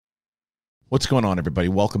What's going on, everybody?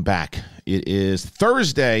 Welcome back. It is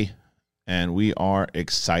Thursday, and we are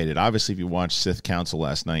excited. Obviously, if you watched Sith Council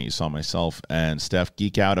last night, you saw myself and Steph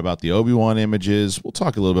geek out about the Obi-Wan images. We'll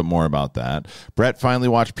talk a little bit more about that. Brett finally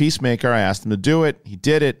watched Peacemaker. I asked him to do it. He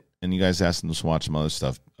did it, and you guys asked him to watch some other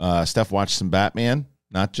stuff. Steph watched some Batman,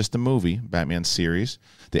 not just the movie, Batman series,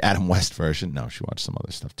 the Adam West version. No, she watched some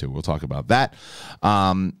other stuff, too. We'll talk about that.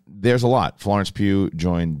 There's a lot. Florence Pugh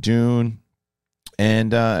joined Dune.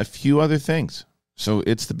 And a few other things. So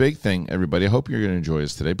it's the big thing, everybody. I hope you're going to enjoy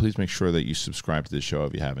us today. Please make sure that you subscribe to the show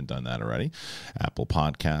if you haven't done that already. Apple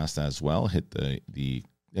Podcast as well. Hit I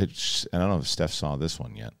don't know if Steph saw this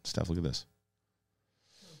one yet. Steph, look at this.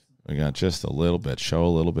 We got just a little bit. Show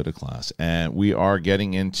a little bit of class. And we are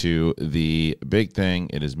getting into the big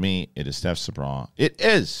thing. It is me. It is Steph Sabra. It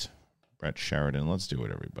is Brett Sheridan. Let's do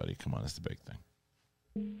it, everybody. Come on, it's the big thing.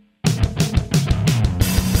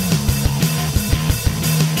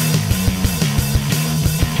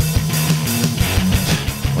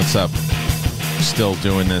 What's up? Still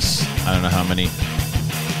doing this. I don't know how many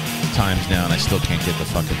times now, and I still can't get the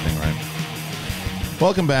fucking thing right.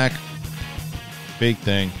 Welcome back. Big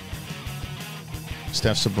thing.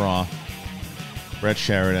 Steph Sabra, Brett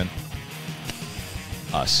Sheridan,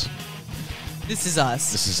 us. This is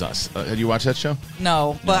us. This is us. Did you watch that show?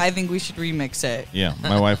 No, but I think we should remix it. Yeah,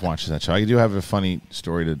 my wife watches that show. I do have a funny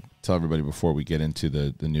story to tell everybody before we get into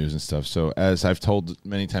the news and stuff. So as I've told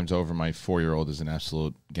many times over, my 4-year-old is an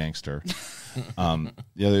absolute gangster.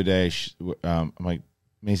 The other day, I'm like,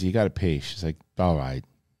 Maisie, you got to pee. She's like, all right.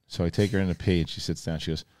 So I take her in the pee, and she sits down.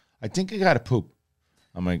 She goes, I think I got to poop.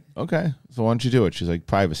 I'm like, okay. So why don't you do it? She's like,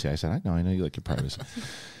 privacy. I said, I know you like your privacy.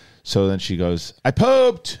 So then she goes, I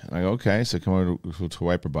pooped. And I go, okay. So I come over to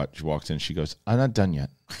wipe her butt. She walks in. She goes, I'm not done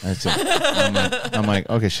yet. That's it. I'm like,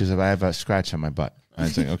 okay. She said, I have a scratch on my butt. I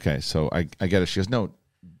was like, okay. So I get it. She goes, no,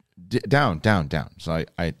 down. So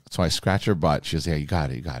I scratch her butt. She goes, yeah, you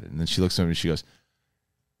got it. And then she looks at me and she goes,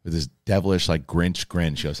 with this devilish, like, Grinch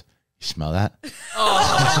grin, she goes, you smell that?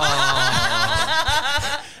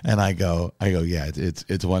 And I go, yeah,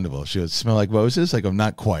 it's wonderful. She goes, smell like roses? I go,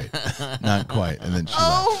 not quite. And then she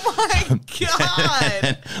my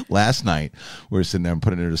God. Last night, we were sitting there and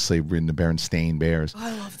putting her to sleep, reading the Berenstain Bears.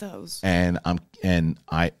 I love those. And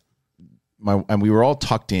we were all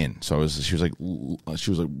tucked in. So she was like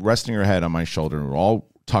resting her head on my shoulder, and we were all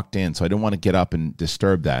tucked in. So I didn't want to get up and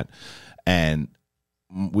disturb that. And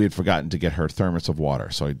we had forgotten to get her thermos of water.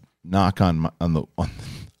 So I knock on the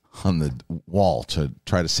wall to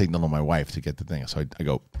try to signal to my wife to get the thing. So I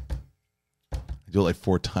do it like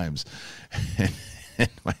 4 times. And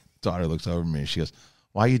my daughter looks over at me and she goes,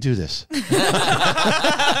 why you do this? It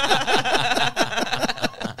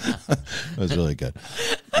was really good.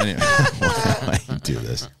 Anyway, why you do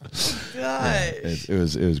this? God. Yeah, it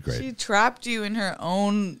was great. She trapped you in her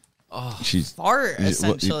own fart,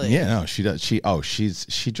 essentially. Yeah, no, she does.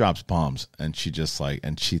 She drops bombs, and she just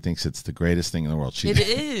and she thinks it's the greatest thing in the world. It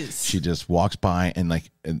is. She just walks by and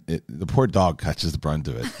the poor dog catches the brunt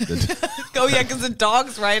of it. Oh yeah, because the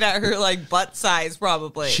dog's right at her butt size,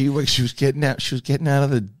 probably. She was getting out. She was getting out of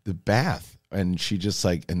the bath, and she just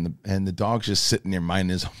and the dog's just sitting there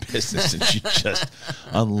minding his own business, and she just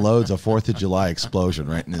unloads a 4th of July explosion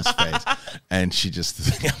right in his face, and she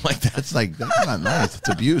just I'm like, that's not nice. It's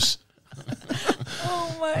abuse.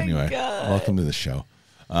 Oh my anyway, God. Welcome to the show.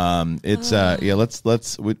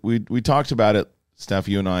 We talked about it, Steph,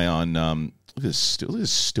 you and I, on look at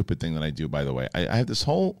this stupid thing that I do, by the way. I have this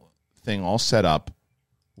whole thing all set up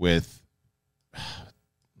with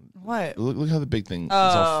what? Look how the big thing is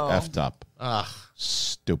all effed up. Ugh.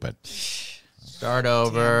 Stupid. Start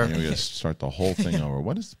over. We're going to start the whole thing over.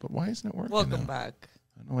 Why isn't it working? Welcome back.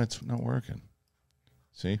 I don't know why it's not working.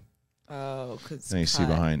 See? Oh, because now you see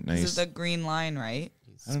behind. This is the green line, right?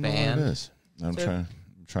 I don't know what it is. I'm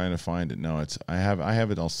trying to find it. No, I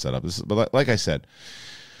have it all set up. But like I said,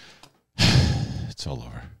 it's all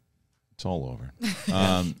over. It's all over.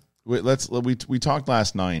 We talked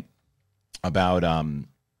last night about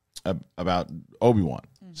Obi-Wan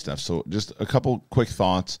stuff. So just a couple quick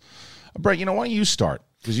thoughts. Brett, why don't you start?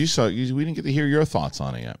 Because we didn't get to hear your thoughts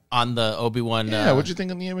on it yet. On the Obi-Wan. Yeah, what'd you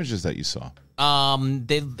think of the images that you saw?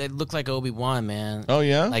 They look like Obi-Wan, man. Oh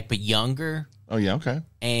yeah, but younger. Oh yeah, okay.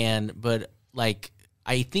 But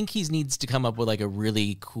I think he needs to come up with a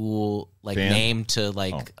really cool name to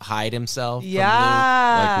hide himself.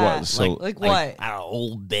 Yeah. From Luke. Like what? So like what? I don't know,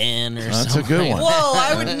 Old Ben or that's something. That's a good one. Whoa,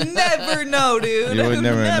 I would never know, dude. You would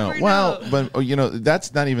never know. Well, but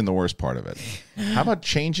that's not even the worst part of it. How about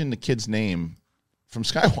changing the kid's name from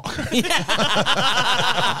Skywalker? Yeah.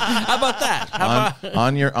 How about that?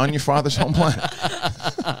 On your father's home planet.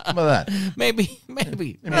 about that? Maybe.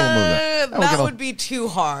 Maybe we'll move that. That would be too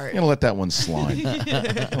hard. I'm gonna let that one slide. Let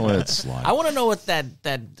it slide. I want to know what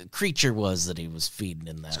that creature was that he was feeding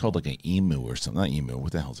in that. It's called like an emu or something. Not emu.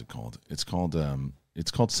 What the hell is it called? It's called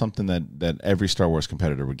something that every Star Wars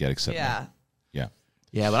competitor would get except me.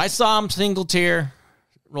 Yeah, but I saw him, single tear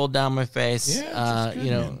rolled down my face. Yeah,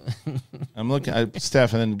 good, I'm looking at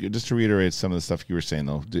Steph, and then just to reiterate some of the stuff you were saying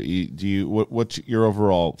though. What's your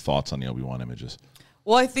overall thoughts on the Obi-Wan images?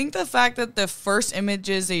 Well, I think the fact that the first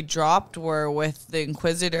images they dropped were with the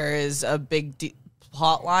Inquisitor is a big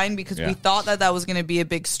plot line because we thought that was going to be a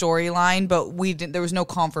big storyline, but we didn't. There was no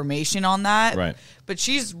confirmation on that. Right. But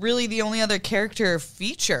she's really the only other character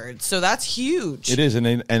featured, so that's huge. It is, and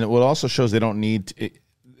it also shows they don't need it,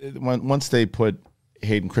 once they put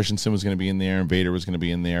Hayden Christensen was going to be in there and Vader was going to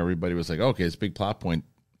be in there. Everybody was like, okay, it's a big plot point.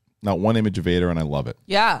 Not one image of Vader, and I love it.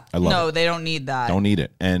 Yeah. I love it. They don't need that. Don't need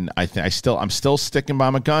it. And I'm still sticking by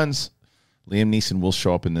my guns. Liam Neeson will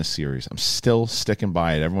show up in this series. I'm still sticking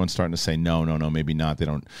by it. Everyone's starting to say no, maybe not.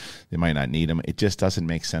 They might not need him. It just doesn't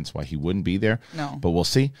make sense why he wouldn't be there. No. But we'll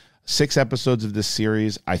see. 6 episodes of this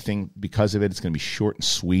series. I think because of it, it's going to be short and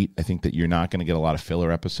sweet. I think that you're not going to get a lot of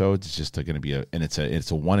filler episodes. It's just going to be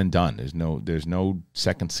it's a one and done. There's no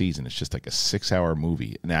second season. It's just like a 6-hour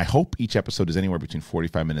movie. And I hope each episode is anywhere between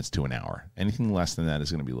 45 minutes to an hour. Anything less than that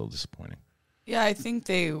is going to be a little disappointing. Yeah, I think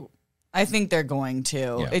they're going to.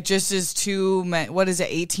 Yeah. It just is too. What is it?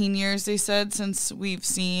 18 years they said since we've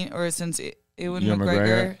seen since Ewan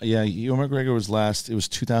McGregor. Yeah, Ewan McGregor was last. It was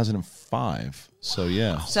 2005. So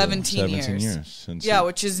yeah, 17 years since. Yeah,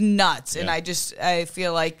 which is nuts. Yeah. And I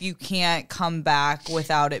feel like you can't come back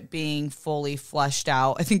without it being fully fleshed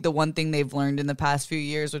out. I think the one thing they've learned in the past few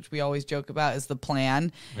years, which we always joke about, is the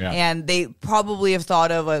plan. Yeah. And they probably have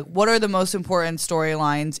thought of like, what are the most important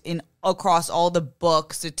storylines across all the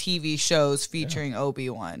books, the TV shows featuring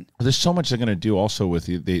Obi-Wan. There's so much they're going to do also with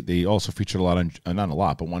they also featured a lot on, not a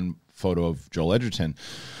lot, but one photo of Joel Edgerton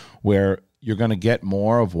where you're going to get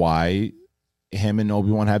more of why him and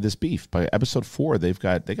Obi-Wan have this beef. By episode 4, they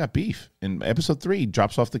got beef. In episode 3, he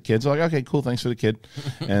drops off the kids. They're like, okay, cool, thanks for the kid.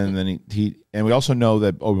 And then and we also know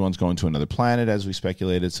that Obi-Wan's going to another planet, as we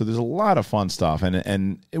speculated. So there's a lot of fun stuff.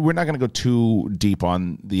 And we're not going to go too deep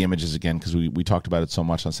on the images again because we talked about it so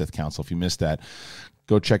much on Sith Council. If you missed that,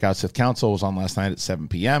 go check out Sith Council. It was on last night at 7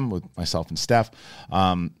 p.m. with myself and Steph.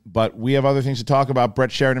 But we have other things to talk about.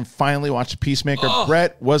 Brett Sheridan finally watched Peacemaker. Oh.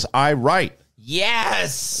 Brett, was I right?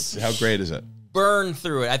 Yes. How great is it? Burn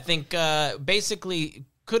through it. I think basically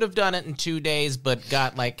could have done it in 2 days, but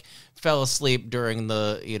fell asleep during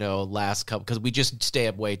the last couple because we just stay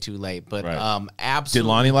up way too late. But right. Absolutely. Did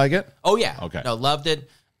Lonnie like it? Oh yeah. Okay. No, loved it.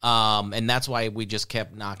 And that's why we just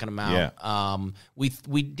kept knocking them out. Yeah.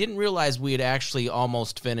 We didn't realize we had actually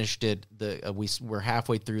almost finished it. We were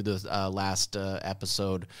halfway through the last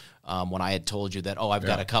episode when I had told you that I've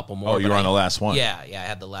got a couple more. Oh, you were on the last one. Yeah, I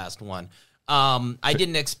had the last one. I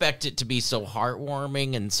didn't expect it to be so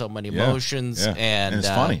heartwarming and so many emotions and it's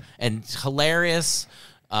funny and hilarious.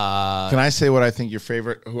 Can I say what I think your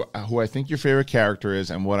favorite, who I think your favorite character is,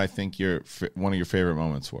 and what I think one of your favorite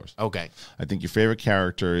moments was? Okay, I think your favorite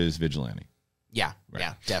character is Vigilante. Yeah, right.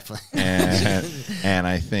 Yeah, definitely. And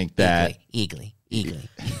I think that eagly.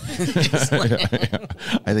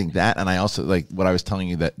 I think that, and I also like what I was telling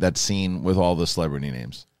you that scene with all the celebrity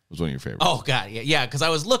names was one of your favorites. Oh God, yeah, because I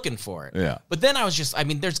was looking for it. Yeah, but then I was just,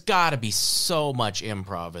 there's got to be so much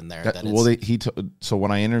improv in there. So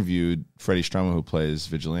when I interviewed Freddie Stroma, who plays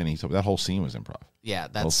Vigilante, he told me that whole scene was improv. Yeah,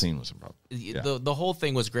 the whole scene was improv. Yeah. The whole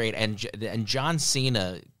thing was great, and John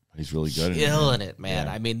Cena, he's really good, killing it, man.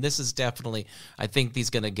 Yeah. This is definitely. I think he's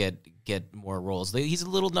gonna get more roles. He's a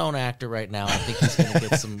little known actor right now. I think he's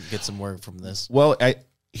gonna get some work from this. Well,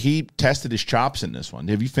 he tested his chops in this one.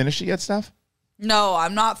 Have you finished it yet, Steph? No,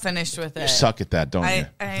 I'm not finished with it. You suck at that, don't you?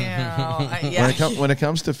 I know. Yeah. When it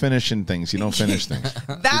comes to finishing things, you don't finish things.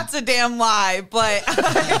 That's a damn lie, but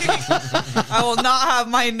I will not have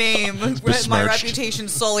my name, my reputation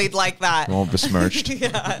sullied like that. You won't besmirched?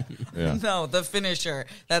 Yeah. No, the finisher.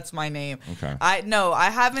 That's my name. Okay. I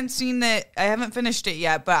haven't seen it. I haven't finished it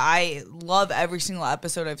yet, but I love every single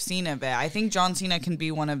episode I've seen of it. I think John Cena can be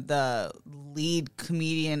one of the lead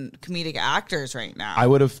comedic actors right now. I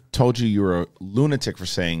would have told you were a lunatic for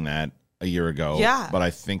saying that a year ago. Yeah. But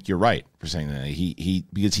I think you're right for saying that.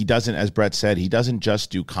 Because he doesn't, as Brett said, he doesn't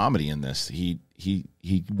just do comedy in this. He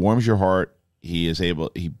warms your heart. He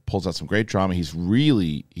pulls out some great drama. He's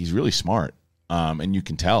really smart. And you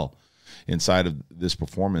can tell inside of this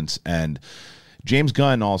performance. And James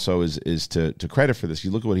Gunn also is to credit for this.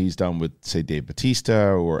 You look at what he's done with, say, Dave Bautista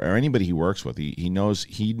or anybody he works with. He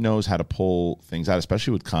knows how to pull things out,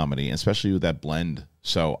 especially with comedy, and especially with that blend.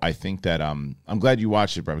 So I think that I'm glad you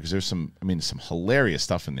watched it, bro, because there's some hilarious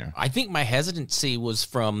stuff in there. I think my hesitancy was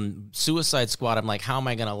from Suicide Squad. I'm like, how am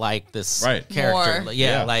I going to like this Right. character? More.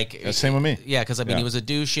 Yeah, like same with me. Yeah, because he was a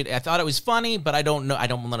douche. I thought it was funny, but I don't know. I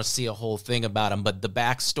don't want to see a whole thing about him. But the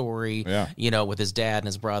backstory, with his dad and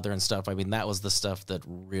his brother and stuff. I mean, that was the stuff that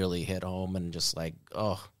really hit home and just like,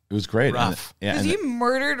 oh. It was great. Rough. Because he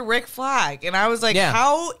murdered Rick Flag. And I was like,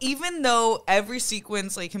 how, even though every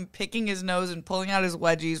sequence, like him picking his nose and pulling out his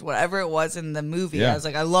wedgies, whatever it was in the movie, I was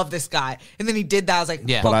like, I love this guy. And then he did that. I was like,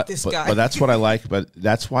 fuck this guy. But that's what I like. But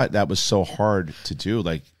that's why that was so hard to do.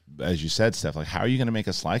 Like, as you said, Steph, like, how are you going to make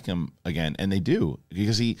us like him again? And they do.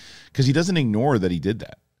 Because he doesn't ignore that he did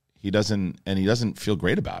that. He doesn't feel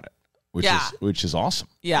great about it. Which is awesome.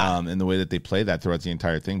 Yeah. And the way that they play that throughout the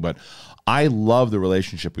entire thing. But I love the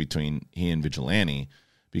relationship between he and Vigilante,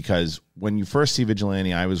 because when you first see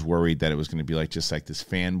Vigilante, I was worried that it was going to be like just like this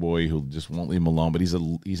fanboy who just won't leave him alone. But he's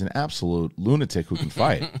an absolute lunatic who can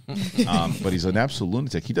fight. But he's an absolute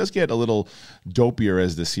lunatic. He does get a little dopier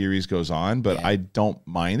as the series goes on, but I don't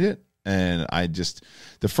mind it. And I just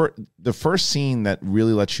the first scene that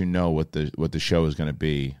really lets you know what the show is going to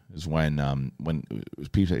be is when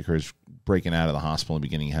Peacemaker is breaking out of the hospital in the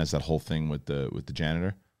beginning. He has that whole thing with the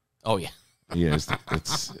janitor. Oh yeah, yeah. It's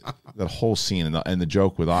that whole scene and the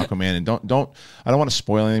joke with Aquaman. And I don't want to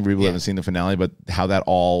spoil anything for people who haven't seen the finale, but how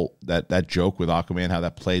that joke with Aquaman, how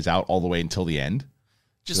that plays out all the way until the end.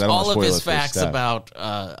 Just all of his facts about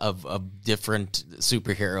of different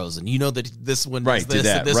superheroes, and you know that this one is this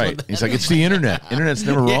and this one. He's like, it's the internet. Internet's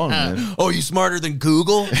never wrong, man. Oh, you smarter than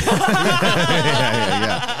Google?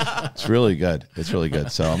 yeah. It's really good.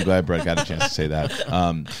 So I'm glad Brett got a chance to say that.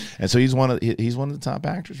 And so he's one of the top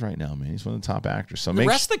actors right now, man. He's one of the top actors. So the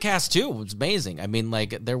rest of the cast too was amazing. I mean,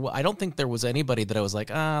 like I don't think there was anybody that I was like,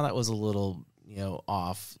 that was a little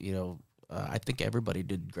off. I think everybody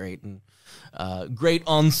did great and great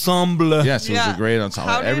ensemble. Yes, it was a great ensemble.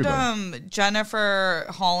 How did Jennifer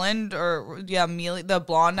Holland Amelia, the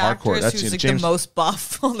blonde actress who's like James, the most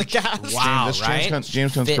buff on the cast? Wow,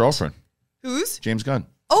 James Gunn's girlfriend. Who's? James Gunn.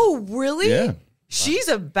 Oh, really? Yeah. She's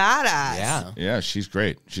a badass. Yeah, she's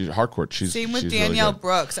great. She's hardcore. Same with Danielle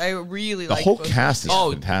Brooks. I really like the whole cast is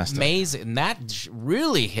fantastic. Amazing. And that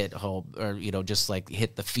really hit home, or just like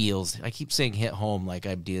hit the feels. I keep saying hit home like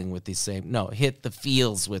I'm dealing with these same. No, hit the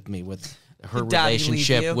feels with me with her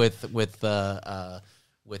relationship with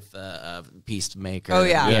Peacemaker. Oh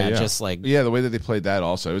yeah. Just like the way that they played that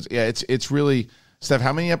also. It's really. Steph,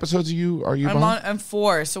 how many episodes are you I'm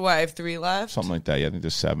 4, so what, I have 3 left? Something like that. Yeah, I think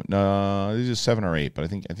there's 7. No, there's 7 or 8, but I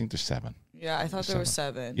think there's 7. Yeah, I thought there were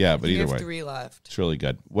 7. Yeah, but either way. I have 3 left. It's really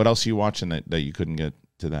good. What else are you watching that you couldn't get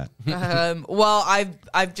to that? Well,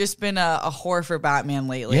 I've just been a whore for Batman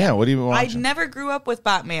lately. Yeah, what have you been watching? I never grew up with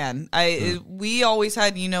Batman. We always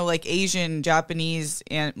had, like Asian, Japanese,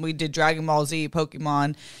 and we did Dragon Ball Z,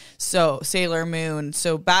 Pokemon, so Sailor Moon.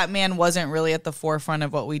 So Batman wasn't really at the forefront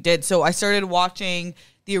of what we did. So I started watching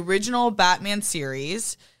the original Batman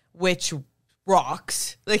series, which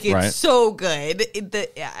rocks. Like, it's so good.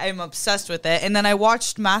 I'm obsessed with it. And then I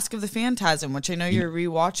watched Mask of the Phantasm, which I know you're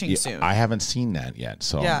rewatching soon. I haven't seen that yet.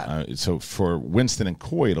 So so for Winston and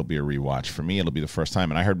Coy, it'll be a rewatch. For me, it'll be the first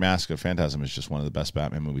time. And I heard Mask of the Phantasm is just one of the best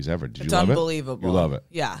Batman movies ever. Did you love it? It's unbelievable. You love it?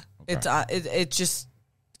 Yeah. Okay. It's just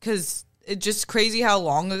because it's just crazy how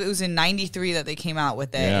long it was in 93 that they came out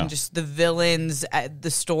with it. And just the villains,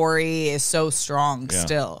 the story is so strong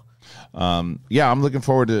still. I'm looking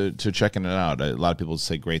forward to checking it out. A lot of people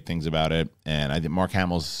say great things about it, and I think Mark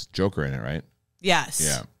Hamill's Joker in it, right? Yes.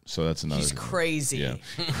 Yeah. So that's another. He's crazy. Yeah.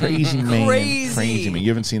 Crazy man. Crazy man. You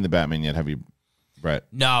haven't seen the Batman yet, have you, Brett?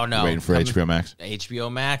 No. You're waiting for HBO Max?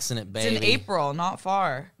 HBO Max in it, baby. It's in April, not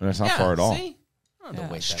far. That's not far at all. See?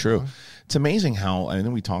 It's true. Long. It's amazing how, I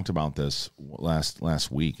think we talked about this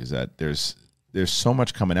last week, is that there's so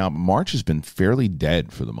much coming out. March has been fairly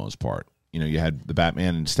dead for the most part. You had the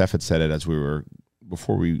Batman, and Steph had said it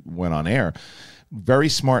before we went on air. Very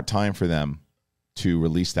smart time for them to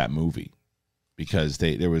release that movie, because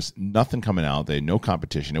there was nothing coming out. They had no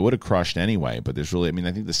competition. It would have crushed anyway, but there's really,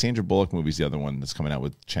 I think the Sandra Bullock movie is the other one that's coming out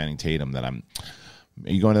with Channing Tatum that Are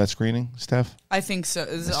you going to that screening, Steph? I think so.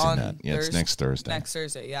 It's on that. Yeah, it's next Thursday. Next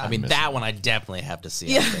Thursday, yeah. That one I definitely have to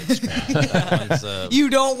see on big screen. You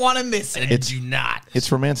don't want to miss it. Do not. It's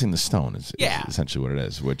Romancing the Stone is essentially what it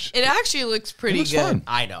is. Which it actually looks pretty good. Fun.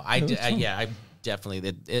 I know.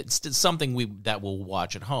 definitely it's something that we'll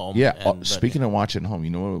watch at home. Yeah. Speaking of watching at home, you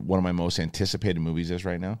know what one of my most anticipated movies is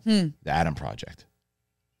right now? The Adam Project.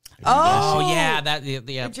 Yeah,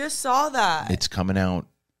 I just saw that. It's coming out,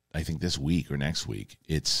 I think, this week or next week.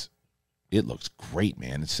 It looks great,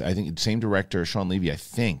 man. I think same director, Sean Levy, I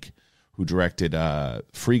think, who directed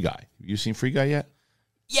Free Guy. Have you seen Free Guy yet?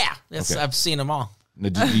 Yeah, okay. I've seen them all.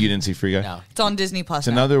 No, you didn't see Free Guy? No. It's on Disney Plus. It's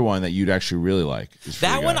another one that you'd actually really like.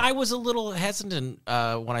 That one, I was a little hesitant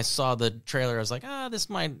when I saw the trailer. I was like, this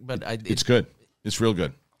might, but it's good. It's real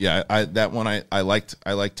good. Yeah, that one I liked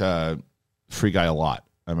Free Guy a lot.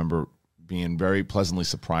 I remember being very pleasantly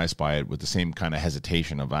surprised by it with the same kind of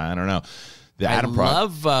hesitation of, I don't know. I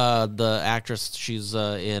love the actress. She's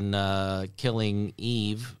in Killing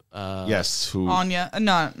Eve. Yes, who Anya?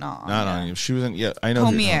 No, not Anya. She was in. Yeah, I know.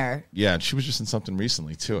 Comier. Yeah, she was just in something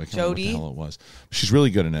recently too. I can't remember what the hell it was. She's really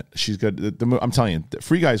good in it. She's good. I'm telling you,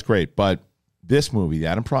 Free Guy is great. But this movie, The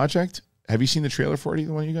Adam Project, have you seen the trailer for it?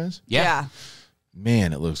 Either one of you guys? Yeah.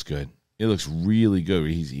 Man, it looks good. It looks really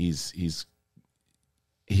good. He's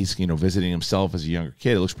visiting himself as a younger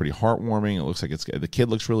kid. It looks pretty heartwarming. It looks like the kid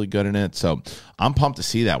looks really good in it. So I'm pumped to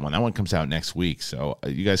see that one. That one comes out next week. So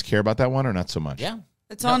you guys care about that one or not so much? Yeah.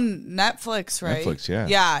 It's on Netflix, right? Netflix, yeah.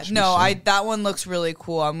 Yeah, that one looks really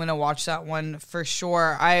cool. I'm gonna watch that one for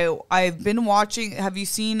sure. I've been watching. Have you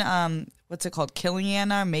seen what's it called? Killing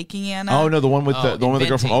Anna, Making Anna? Oh no, the one with the one with the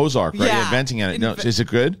girl from Ozark, right? Yeah, Inventing Anna. No, is it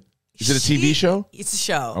good? Is it a TV show? It's a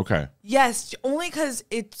show. Okay. Yes, only because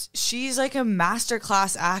she's like a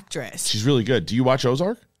masterclass actress. She's really good. Do you watch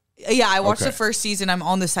Ozark? Yeah, I watched the first season. I'm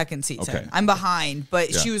on the second season. Okay. I'm behind,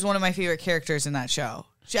 but she was one of my favorite characters in that show.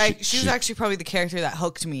 She was actually probably the character that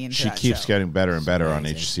hooked me into that show. She keeps getting better and better on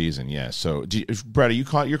each season, yeah. So, Brett, you're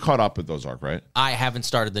caught up with Ozark, right? I haven't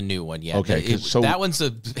started the new one yet. Okay, so that one's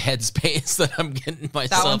a headspace that I'm getting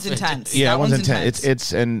myself That one's intense. Yeah, that one's intense.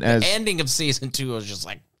 It's and as the ending of season 2 was just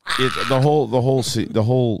like the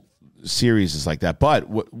whole series is like that. But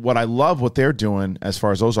what I love what they're doing as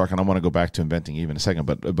far as Ozark, and I want to go back to Inventing Eve in a second.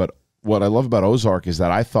 But what I love about Ozark is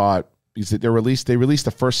that I thought. Is that they released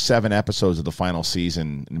the first 7 episodes of the final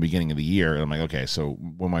season in the beginning of the year, and I'm like, okay. So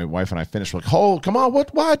when my wife and I finished, we're like, oh, come on,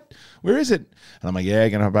 what, where is it? And I'm like, yeah,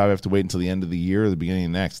 I'm gonna probably have to wait until the end of the year or the beginning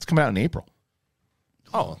of next. It's coming out in April.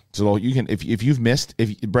 Oh, so you can if you've missed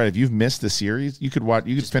the series, you could watch.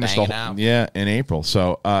 You could just finish the whole in April.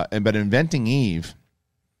 So but Inventing Eve,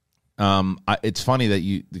 it's funny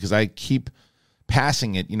that because I keep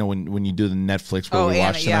passing it, when you do the Netflix where we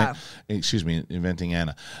watch tonight. Yeah. Excuse me, Inventing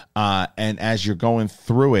Anna. And as you're going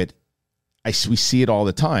through it, we see it all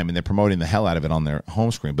the time, and they're promoting the hell out of it on their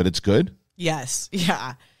home screen. But it's good. Yes.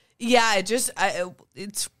 Yeah. Yeah.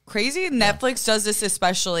 It's crazy. Netflix does this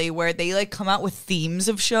especially where they like come out with themes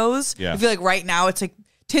of shows. Yeah. I feel like right now it's like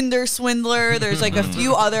Tinder swindler. There's like a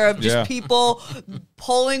few other of just people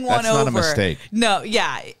pulling one over. That's not a mistake. No,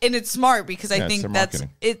 yeah, and it's smart because I think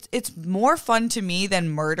it's more fun to me than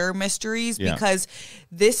murder mysteries because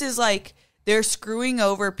this is like they're screwing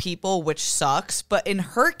over people, which sucks. But in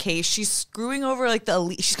her case, she's screwing over like the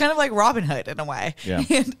elite. She's kind of like Robin Hood in a way. Yeah.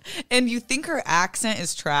 And you think her accent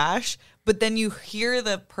is trash, but then you hear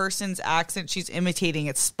the person's accent she's imitating.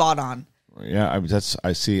 It's spot on. Yeah,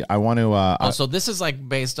 I see. I want to. So this is like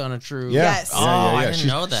based on a true. Yes. Oh, I didn't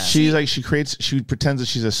know that. She pretends that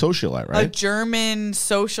she's a socialite, right? A German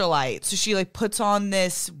socialite. So she like puts on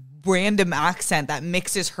this random accent that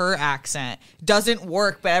mixes her accent. Doesn't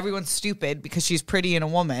work, but everyone's stupid because she's pretty and a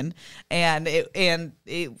woman, and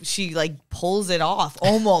she like pulls it off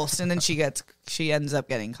almost, and then she ends up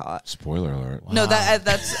getting caught. Spoiler alert. Wow. No,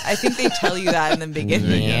 that's I think they tell you that in the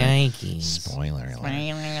beginning. Spoiler alert.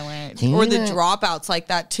 Or the Dropouts like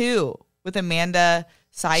that too with Amanda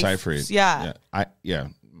Seyfried. Yeah.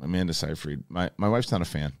 Amanda Seyfried. My wife's not a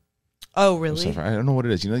fan. Oh, really? I don't know what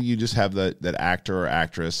it is. You just have that actor or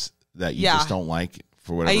actress that you just don't like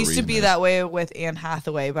for whatever reason. I used to be that way with Anne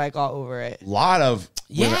Hathaway, but I got over it. A lot of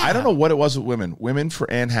women. I don't know what it was with women. Women for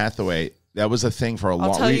Anne Hathaway. That was a thing for a long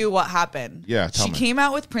time. I'll tell you what happened. Yeah, tell me. She came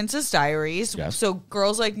out with Princess Diaries. Yes. So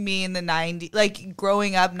girls like me in the 90s, like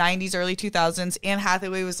growing up, 90s, early 2000s, Anne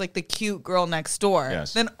Hathaway was like the cute girl next door.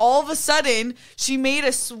 Yes. Then all of a sudden, she made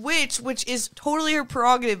a switch, which is totally her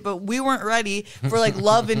prerogative, but we weren't ready for like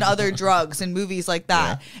Love and Other Drugs and movies like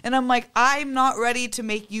that. Yeah. And I'm like, I'm not ready to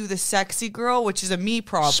make you the sexy girl, which is a me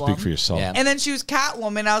problem. Speak for yourself. Yeah. And then she was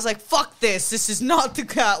Catwoman. I was like, fuck this. This is not the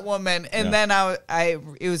Catwoman. And then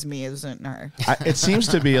it was me. It wasn't her. It seems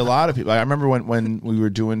to be a lot of people. I remember when we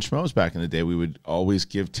were doing Schmoes back in the day, we would always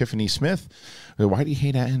give Tiffany Smith, why do you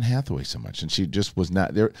hate Anne Hathaway so much? And she just was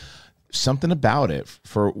not there. Something about it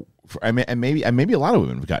for maybe a lot of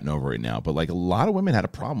women have gotten over it now, but like a lot of women had a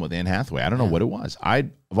problem with Anne Hathaway. I don't know what it was.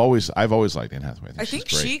 I've always liked Anne Hathaway. I think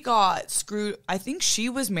she got screwed. I think she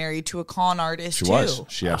was married to a con artist. She was.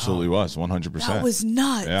 She absolutely was. 100%. That was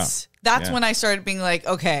nuts. Yeah. That's when I started being like,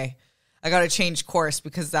 okay, I got to change course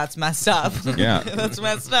because that's messed up. Yeah, that's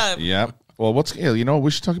messed up. Yeah. Well,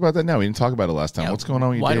 we should talk about that now. We didn't talk about it last time. What's going on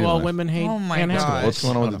with your dating life? Why do all women hate Anne Hathaway? What's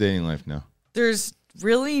going on with the dating life now? There's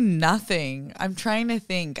really nothing. I'm trying to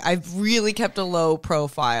think. I've really kept a low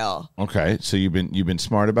profile. Okay, so you've been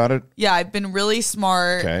smart about it? Yeah, I've been really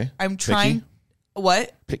smart. Okay. I'm trying. Picky?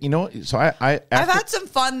 What? You know what? So I've had some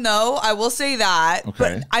fun though. I will say that. Okay.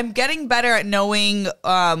 But I'm getting better at knowing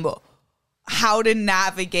how to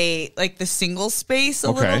navigate like the single space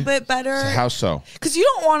a little bit better. So how so? Because you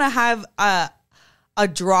don't want to have a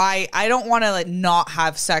dry. I don't want to like not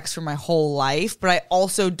have sex for my whole life, but I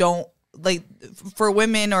also don't like for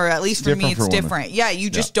women, or at least for me, it's different. Yeah, you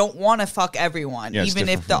just don't want to fuck everyone, even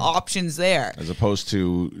if the option's there. As opposed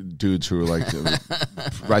to dudes who are like,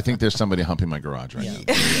 I think there's somebody humping my garage right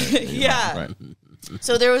now. Yeah. Right.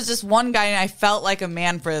 So there was this one guy, and I felt like a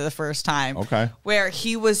man for the first time. Okay. Where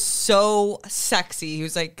he was so sexy. He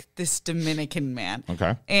was like this Dominican man.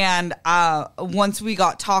 Okay. And once we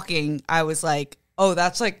got talking, I was like, oh,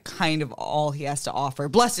 that's like kind of all he has to offer.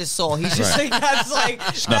 Bless his soul. He's just like, that's like,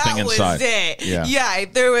 nothing that inside. was it. Yeah.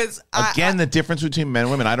 There was. Again, the difference between men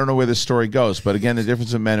and women. I don't know where this story goes, but again, the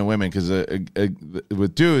difference in men and women, because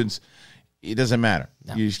with dudes, it doesn't matter.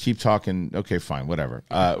 No. You just keep talking. Okay, fine, whatever.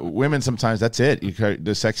 Women, sometimes that's it.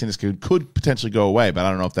 The sexiness could potentially go away, but I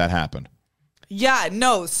don't know if that happened. Yeah,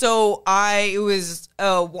 no. So it's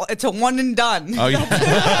a one and done. Oh, yeah.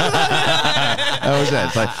 That was it.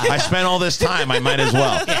 It's like, I spent all this time. I might as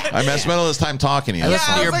well. I spent all this time talking to you. I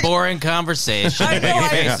listened to your boring conversation. I know, your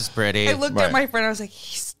face is pretty. I looked at my friend. I was like,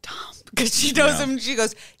 he's dumb. Because she knows him. She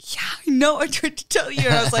goes, yeah, I know. I tried to tell you.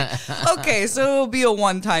 And I was like, okay, so it'll be a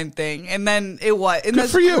one-time thing. And then it was. And Good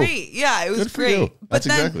for you. Great. Yeah, it was Good for great. you. That's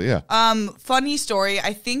exactly, yeah. Funny story.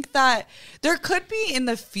 I think that there could be in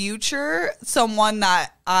the future someone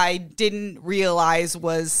that I didn't realize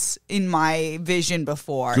was in my vision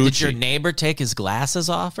before. Gucci. Did your neighbor take his glasses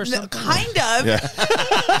off or something? Kind of. Yeah.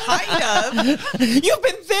 Kind of. You've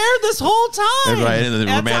been there this whole time. Right, and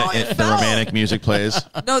the romantic music plays.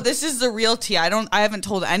 No, this is the real tea. I haven't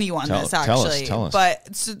told anyone this actually. Tell us.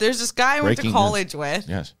 But so there's this guy I went to college with.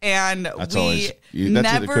 Yes. And that's we that's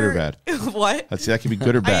either good or bad. What? That could be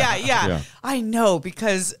good or bad. Yeah. I know,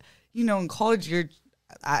 because in college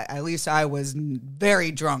at least I was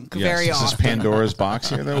very drunk, very often. Is this Pandora's box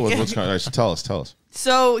here though? What's going on? Tell us.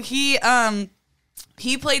 So he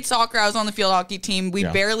played soccer. I was on the field hockey team. We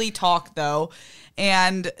barely talked though.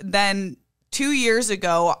 And then 2 years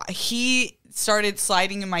ago, he started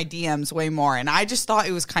sliding in my DMs way more. And I just thought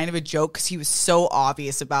it was kind of a joke because he was so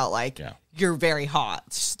obvious about you're very hot.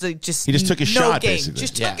 He just took his shot, basically.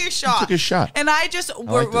 Just took his shot. He took his shot. And I just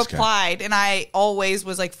replied, and I always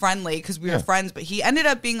was like friendly because we were friends, but he ended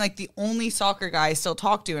up being like the only soccer guy I still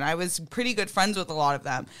talk to, and I was pretty good friends with a lot of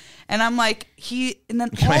them. And I'm like, Can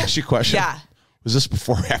I ask you a question? Yeah. Was this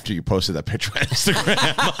before or after you posted that picture on Instagram?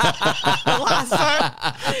 The last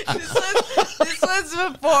one? This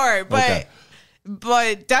was before, but... Okay.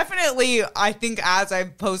 But definitely, I think as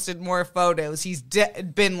I've posted more photos, he's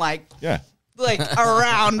been like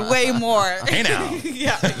around way more. Hey now.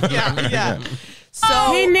 Yeah.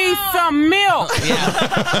 So he needs some milk.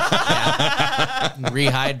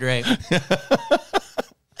 Rehydrate.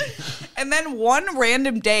 And then one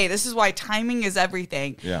random day, this is why timing is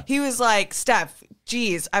everything. Yeah. He was like, Steph,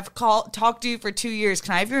 geez, I've talked to you for 2 years.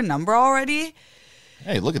 Can I have your number already?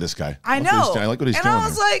 Hey, look at this guy. I know. I like what he's doing. And I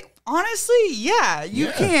was like, honestly, yeah,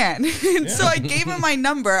 you can. And so I gave him my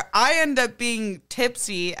number. I end up being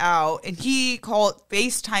tipsy out, and he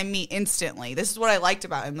FaceTime me instantly. This is what I liked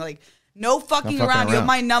about him. Like, no fucking around. You have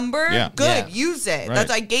my number? Yeah. Good. Use it. Right.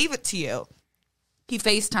 I gave it to you. He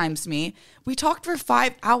FaceTimes me. We talked for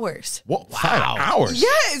 5 hours. What? 5 hours?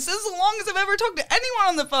 Yes. This is the longest I've ever talked to anyone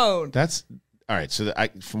on the phone. That's... All right, so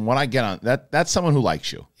from what I get on that's someone who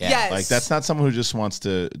likes you. Yeah. Yes. Like that's not someone who just wants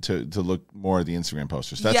to look more at the Instagram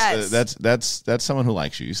posters. That's yes. That's someone who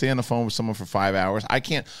likes you. You stay on the phone with someone for 5 hours. I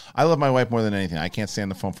love my wife more than anything. I can't stay on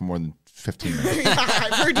the phone for more than 15 minutes.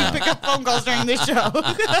 I've heard you pick up phone calls during this show.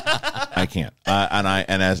 I can't.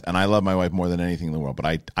 And I love my wife more than anything in the world,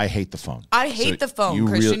 but I hate the phone. I hate the phone,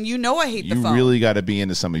 Christian. I hate the phone. You really got to be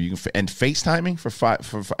into somebody. You can and FaceTiming for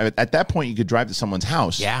at that point you could drive to someone's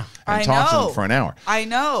house. Yeah. And talk to them for an hour. I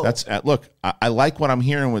know. That's look. I like what I'm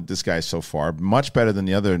hearing with this guy so far. Much better than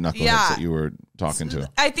the other knuckleheads that you were talking to.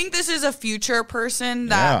 I think this is a future person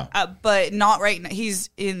that, but not right now. He's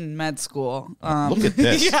in med school. Look at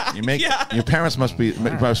this. Your parents must be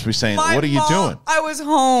saying, "What are you doing?" I was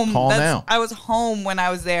home. Call now. I was home when I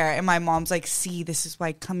was there, and my mom's like, "See, this is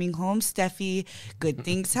why coming home, Steffi, good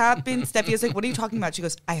things happen." Steffi was like, "What are you talking about?" She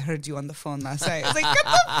goes, "I heard you on the phone last night." I was like, "Get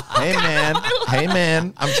the fuck Hey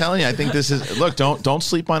man, I'm telling you, I think this is. Look, don't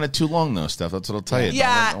sleep on it too long though, Steph. That's what I'll tell you.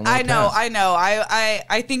 Yeah, I know.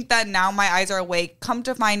 I think that now my eyes are awake. Come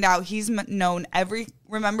to find out, he's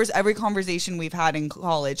remembers every conversation we've had in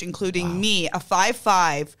college, including me, a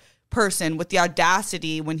 5'5" person with the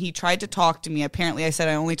audacity when he tried to talk to me. Apparently, I said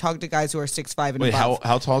I only talk to guys who are 6'5" and above.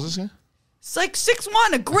 How tall is this guy? It's like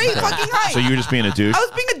 6'1", a great fucking height. So you were just being a douche? I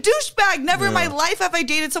was being a douchebag. Never in my life have I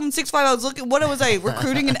dated someone 6'5". I was looking. What was I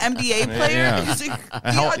recruiting an NBA player?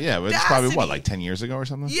 It's probably like 10 years ago or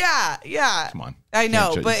something. Yeah. Come on. I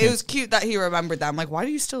know, but it was cute that he remembered that. I'm like, why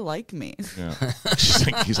do you still like me? Yeah.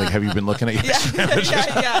 He's like, have you been looking at your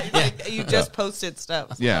Yeah. Like, you just posted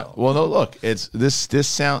stuff. So. Yeah. Well, no. Look, it's this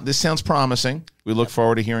sounds promising. We look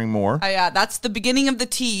forward to hearing more. That's the beginning of the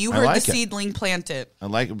tea. You heard the seedling planted. I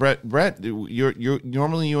like it. Brett. You're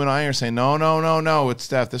normally you and I are saying no. It's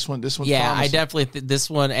Steph. This one. Yeah, promising. I definitely this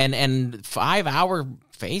one and 5-hour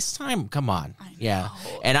FaceTime. Come on. Yeah,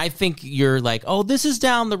 and I think you're like, oh, this is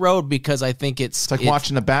down the road because I think it's like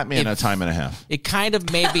watching the Batman a time and a half. It kind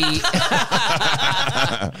of maybe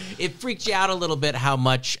it freaks you out a little bit how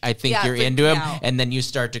much I think you're into him, and then you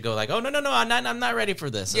start to go like, oh no, I'm not ready for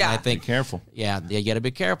this. Yeah, and I think be careful. Yeah, you got to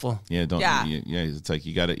be careful. Yeah, don't. Yeah, it's like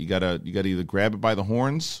you gotta either grab it by the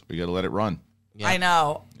horns or you gotta let it run. Yeah. I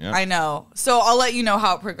know. So I'll let you know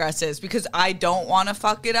how it progresses because I don't want to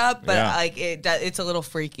fuck it up, but it's a little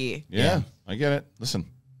freaky. Yeah, I get it. Listen,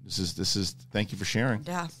 this is. Thank you for sharing.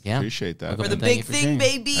 Yeah. Appreciate that. For the big thing,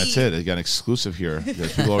 baby. That's it. I got an exclusive here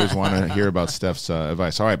because people always want to hear about Steph's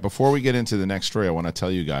advice. All right, before we get into the next story, I want to tell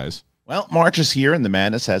you guys. Well, March is here and the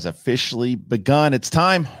madness has officially begun. It's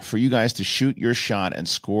time for you guys to shoot your shot and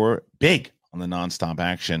score big on the nonstop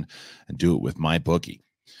action and do it with MyBookie.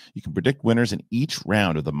 You can predict winners in each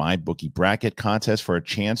round of the MyBookie bracket contest for a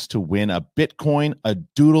chance to win a Bitcoin, a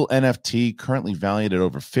Doodle NFT currently valued at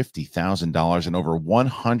over $50,000 and over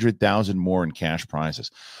 $100,000 more in cash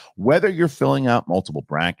prizes. Whether you're filling out multiple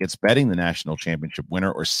brackets, betting the national championship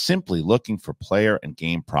winner, or simply looking for player and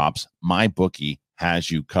game props, MyBookie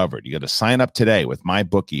has you covered. You got to sign up today with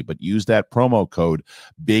MyBookie, but use that promo code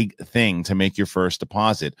BIGTHING to make your first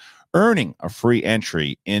deposit, earning a free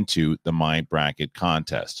entry into the My Bracket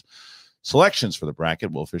contest. Selections for the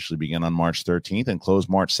bracket will officially begin on March 13th and close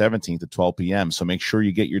March 17th at 12 p.m. So make sure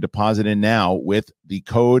you get your deposit in now with the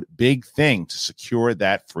code BIGTHING to secure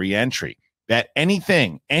that free entry. Bet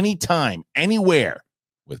anything, anytime, anywhere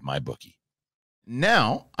with MyBookie.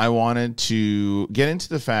 Now, I wanted to get into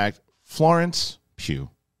the fact Florence Pugh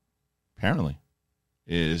apparently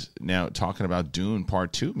is now talking about Dune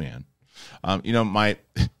Part 2, man.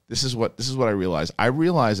 This is what I realized. I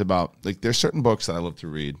realize about, like, there's certain books that I love to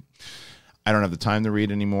read. I don't have the time to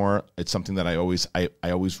read anymore. It's something that I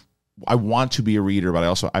want to be a reader,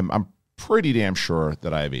 but I'm pretty damn sure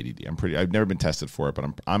that I have ADD. I've never been tested for it, but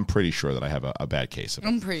I'm pretty sure that I have a bad case of it.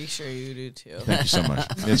 I'm pretty sure you do too. Thank you so much.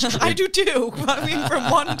 I do too. I mean,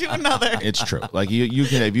 from one to another. It's true. Like you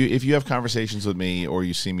can if you have conversations with me or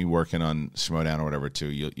you see me working on Schmodown or whatever too,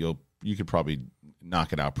 you could probably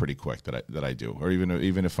knock it out pretty quick that I do, or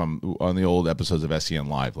even if I'm on the old episodes of SEN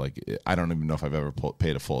Live, like I don't even know if I've ever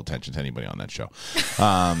paid a full attention to anybody on that show,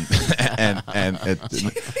 and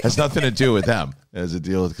it has nothing to do with them as a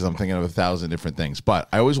deal because I'm thinking of 1,000 different things. But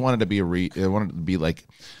I always wanted to be I wanted to be like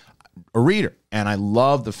a reader, and I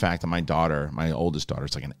love the fact that my oldest daughter,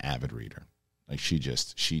 is like an avid reader. Like she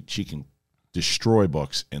can destroy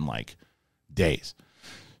books in like days.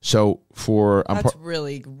 So that's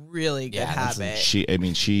really, really good habit.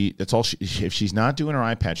 That's all if she's not doing her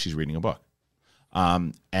iPad, she's reading a book.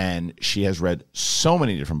 And she has read so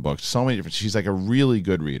many different books, she's like a really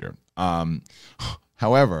good reader.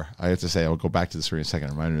 However, I have to say, I'll go back to this for a second.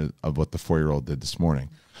 Remind me of what the 4-year-old did this morning.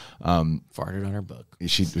 Farted on her book.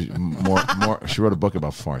 She she wrote a book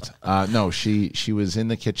about farts. No, she was in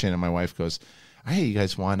the kitchen and my wife goes, "Hey, you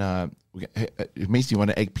guys want Macy, you want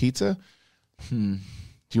an egg pizza?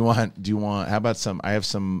 Do you want, how about I have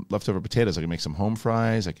some leftover potatoes. I can make some home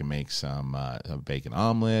fries. I can make some a bacon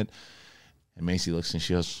omelet." And Macy looks and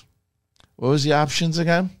she goes, "What was the options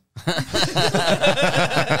again?"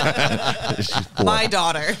 My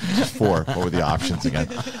daughter. She's 4. What were the options again?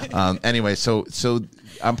 Anyway, so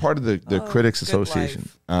I'm part of the Critics Association,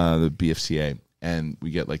 the BFCA, and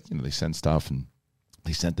we get they send stuff, and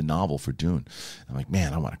they sent the novel for Dune. I'm like,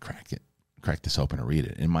 man, I want to crack it. crack this open and read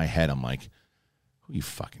it. In my head, I'm like, who you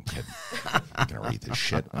fucking kidding? I'm not going to read this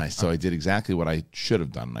shit. So I did exactly what I should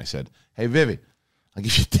have done. And I said, hey, Vivi, I'll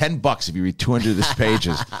give you $10 if you read 200 of these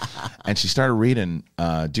pages. And she started reading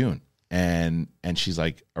Dune. And she's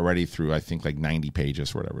like already through, I think, like 90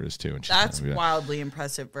 pages or whatever it is too. And that's wildly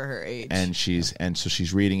impressive for her age. And so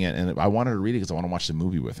she's reading it, and I wanted her to read it because I want to watch the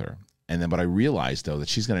movie with her. And then, but I realized though that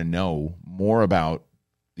she's going to know more about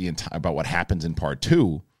about what happens in part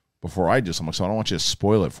 2 before I do. So I'm like, so I don't want you to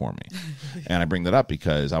spoil it for me. And I bring that up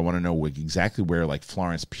because I want to know exactly where like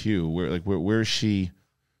Florence Pugh, where is she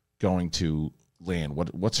going to land?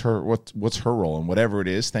 What's her role, and whatever it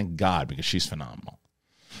is, thank God, because she's phenomenal.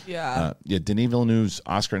 Yeah. Denis Villeneuve's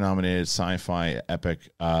Oscar-nominated sci-fi epic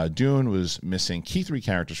Dune was missing key 3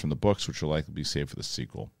 characters from the books, which will likely be saved for the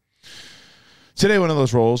sequel. Today, one of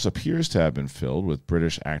those roles appears to have been filled with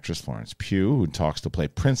British actress Florence Pugh, who talks to play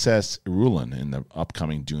Princess Irulan in the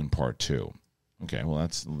upcoming Dune Part 2. Okay, well,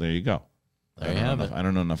 there you go. There you have it. I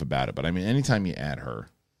don't know enough about it, but I mean, anytime you add her,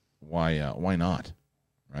 why not?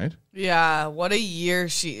 Right? Yeah, what a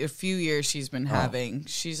few years she's been having.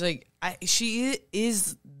 She's like, she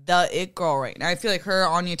is the it girl right now. I feel like her,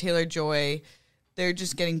 Anya Taylor-Joy, they're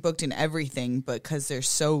just getting booked in everything, but because they're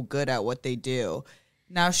so good at what they do.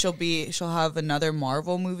 Now she'll have another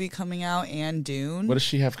Marvel movie coming out and Dune. What does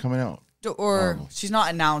she have coming out? Or she's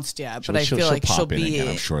not announced yet, but I feel like she'll be. Again,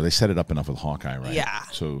 I'm sure they set it up enough with Hawkeye, right? Yeah.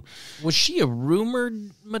 So was she a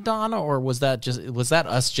rumored Madonna, or was that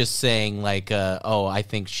us just saying like, I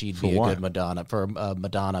think she'd be a good Madonna for a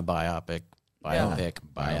Madonna biopic,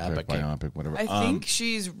 whatever. I think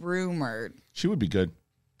she's rumored. She would be good.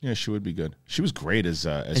 Yeah, she would be good. She was great as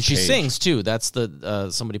and she Paige. Sings too. That's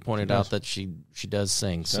somebody pointed out that she does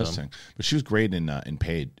sing. She does sing, but she was great in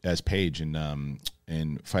Paige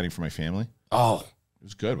in Fighting for My Family. Oh, it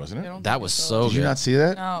was good, wasn't it? That was so good. Did you not see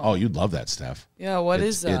that? No. Oh, you'd love that, Steph. Yeah, what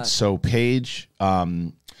is that? It's so Paige.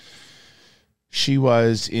 She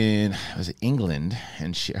was in England,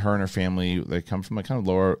 and her and her family, they come from a kind of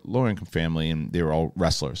lower income family, and they were all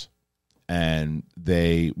wrestlers, and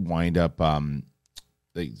they wind up.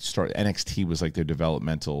 They start NXT was like their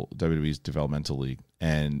WWE's developmental league,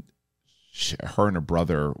 and her and her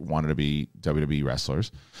brother wanted to be WWE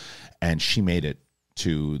wrestlers, and she made it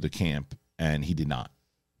to the camp, and he did not,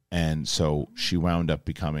 and so she wound up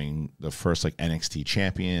becoming the first like NXT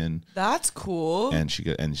champion. That's cool. And she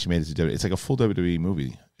made it to WWE. It's like a full WWE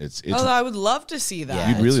movie. It's I would love to see that. Yeah,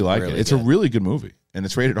 you'd really like it. It's a really good movie, and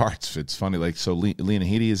it's rated R. It's funny. Like so, Lena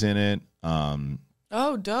Headey is in it.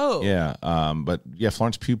 Oh, dope. Yeah, but yeah,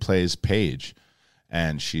 Florence Pugh plays Paige,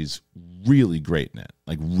 and she's really great in it.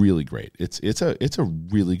 Like really great. It's a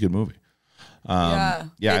really good movie. I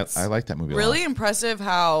like that movie. Really impressive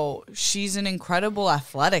how she's an incredible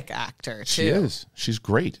athletic actor too. She is. She's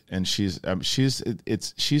great, and she's like she's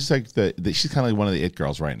kind of like one of the it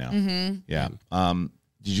girls right now. Mm-hmm. Yeah.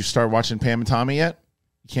 Did you start watching Pam and Tommy yet?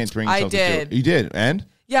 You can't bring yourself. I did. You did, and.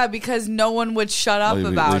 Yeah, because no one would shut up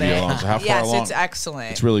about it. So how far yes, along? it's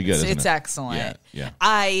excellent. It's really good. It's excellent. Yeah.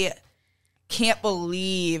 I can't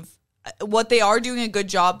believe what they are doing a good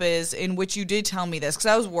job is, in which you did tell me this, because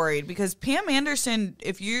I was worried, because Pam Anderson,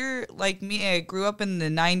 if you're like me, I grew up in the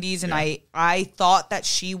 90s, and I thought that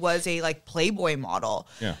she was a like Playboy model.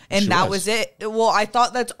 Yeah, and that was it. Well, I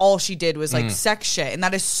thought that's all she did was like sex shit, and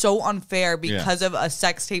that is so unfair because of a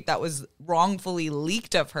sex tape that was wrongfully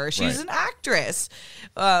leaked of her. She's an actress,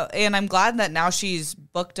 and I'm glad that now she's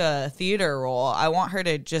booked a theater role. I want her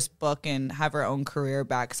to just book and have her own career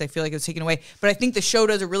back, because I feel like it was taken away. But I think the show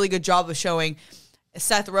does a really good job of showing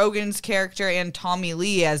Seth Rogen's character and Tommy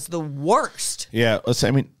Lee as the worst. Yeah,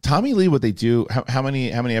 Tommy Lee, what they do. How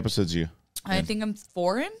many episodes are you? I think I'm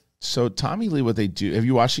 4 in. So Tommy Lee, what they do. Have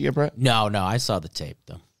you watched it yet, Brett? No, I saw the tape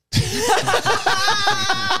though.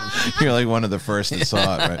 You're like one of the first that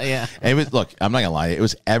saw it, right? Yeah. And look, I'm not gonna lie, it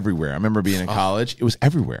was everywhere. I remember being in college; it was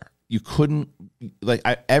everywhere. You couldn't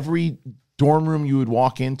every dorm room you would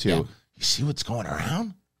walk into. Yeah. You see what's going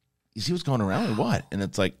around? You see what's going around or what? And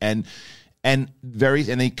it's like, and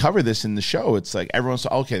they cover this in the show. It's like everyone's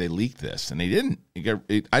okay. They leaked this, and they didn't.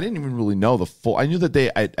 I didn't even really know the full. I knew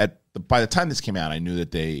that by the time this came out, I knew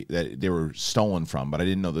that they were stolen from, but I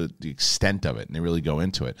didn't know the extent of it, and they really go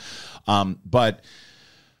into it.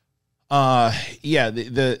 The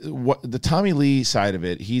Tommy Lee side of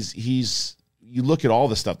it, he's you look at all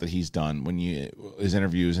the stuff that he's done his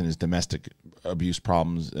interviews and his domestic abuse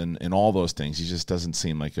problems and all those things. He just doesn't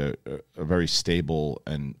seem like a very stable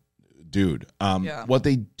and dude. What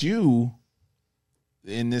they do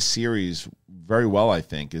in this series very well, I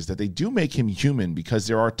think, is that they do make him human, because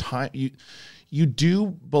there are times you do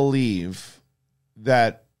believe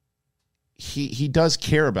that he does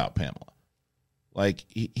care about Pamela. Like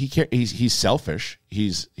he's selfish.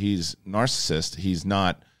 He's narcissist.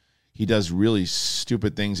 He does really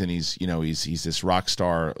stupid things, and he's this rock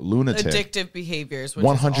star lunatic. Addictive behaviors,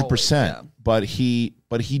 100%. But he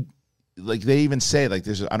like they even say, like,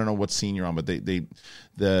 there's, I don't know what scene you're on, but the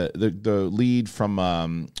lead from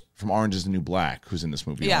Orange is the New Black, who's in this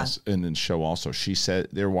movie, and in the show also, she said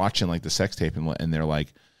they're watching like the sex tape and they're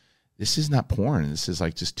like, this is not porn. This is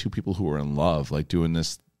like just two people who are in love, like doing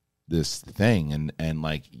this thing, and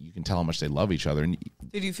like you can tell how much they love each other. And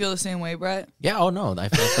did you feel the same way, Brett? Yeah. Oh no, I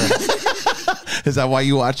felt that. Is that why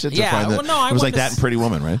you watched it? Yeah. Well, no, it was like that in Pretty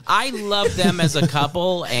Woman, right? I love them as a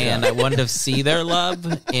couple, and I wanted to see their love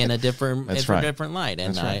in a different light.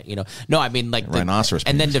 And I mean, like rhinoceros,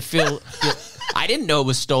 and then to feel. I didn't know it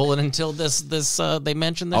was stolen until this they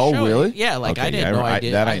mentioned the show. Oh, really? Yeah, like okay, I didn't know. I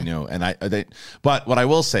did. I knew, and but what I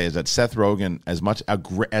will say is that Seth Rogen,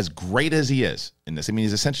 as great as he is in this, I mean,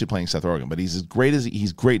 he's essentially playing Seth Rogen, but he's as great as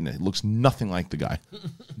he's great in it. He looks nothing like the guy.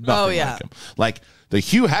 Like him. Like the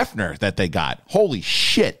Hugh Hefner that they got. Holy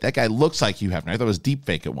shit, that guy looks like Hugh Hefner. I thought it was deep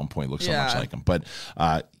fake at one point. Looked so much like him. But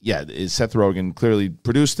Seth Rogen clearly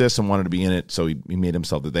produced this and wanted to be in it, so he made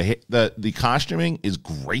himself. The costuming is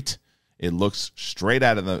great. It looks straight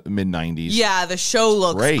out of the mid-'90s. Yeah, the show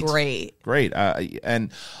looks great. Great.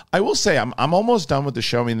 And I will say, I'm almost done with the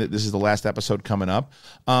show. I mean, this is the last episode coming up.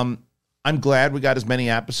 I'm glad we got as many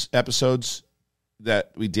episodes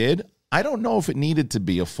that we did. I don't know if it needed to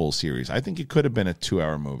be a full series. I think it could have been a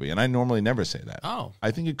 2-hour movie, and I normally never say that. Oh.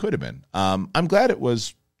 I think it could have been. I'm glad it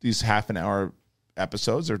was these half-an-hour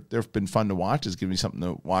episodes. They've been fun to watch. It's given me something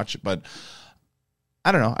to watch, but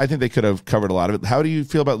I don't know. I think they could have covered a lot of it. How do you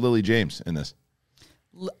feel about Lily James in this?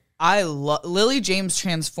 I love Lily James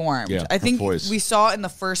transformed. Yeah, I think voice. we saw it in the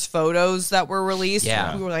first photos that were released.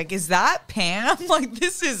 Yeah. We were like, is that Pam? Like,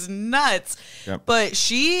 this is nuts. Yep. But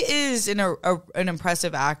she is an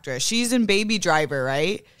impressive actress. She's in Baby Driver,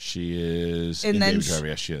 right? She is and in then Baby Driver.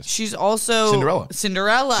 Yes, she is. She's also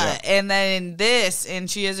Cinderella. Yeah. And then this, and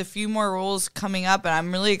she has a few more roles coming up, and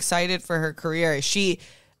I'm really excited for her career.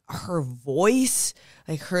 Her voice,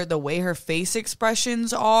 like the way her face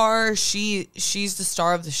expressions are, she's the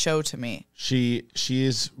star of the show to me. She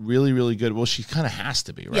is really, really good. Well, she kind of has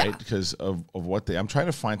to be, right? Yeah. Because of what I'm trying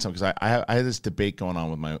to find some, because I had this debate going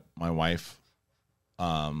on with my wife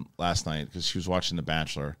last night, because she was watching The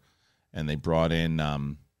Bachelor, and they brought in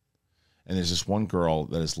and there's this one girl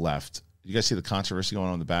that is left. You guys see the controversy going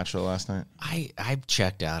on with The Bachelor last night? I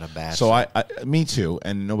checked out of Bachelor. So I me too,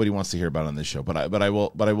 and nobody wants to hear about it on this show. But I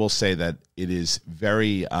will say that it is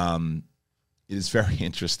very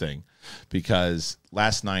interesting, because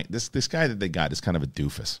last night this guy that they got is kind of a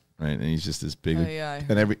doofus, right? And he's just this big.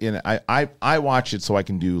 And I watch it so I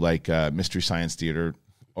can do like Mystery Science Theater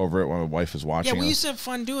over it while my wife is watching. Yeah, we used to have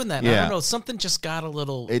fun doing that. Yeah. I don't know, something just got a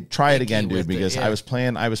little. Try it again, dude, because I was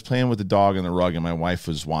playing with the dog on the rug, and my wife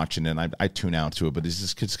was watching it, and I tune out to it. But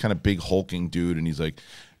it's this kind of big hulking dude, and he's like,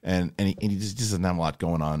 and he just doesn't have a lot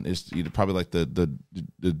going on. It's probably like the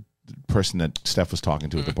person that Steph was talking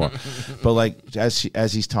to at the bar. But like as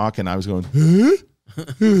he's talking, I was going,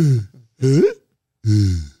 and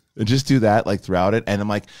just do that like throughout it, and I'm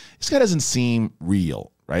like, this guy doesn't seem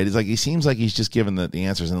real. Right? It's like he seems like he's just giving the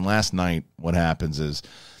answers. And then last night, what happens is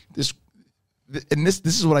this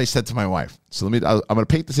is what I said to my wife. So I'm going to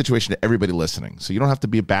paint the situation to everybody listening. So you don't have to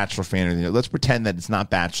be a Bachelor fan or anything. Let's pretend that it's not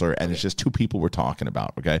Bachelor and it's just two people we're talking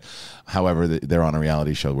about. Okay. However, they're on a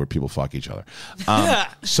reality show where people fuck each other.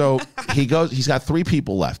 So he's got 3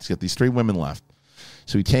 people left. He's got these 3 women left.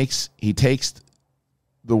 So he takes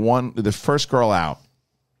the first girl out.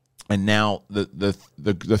 And now the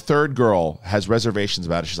third girl has reservations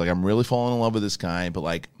about it. She's like, I'm really falling in love with this guy, but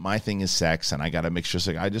like my thing is sex, and I got to make sure.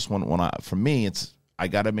 Like, I just want for me, I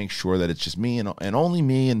got to make sure that it's just me and only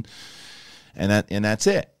me, and that's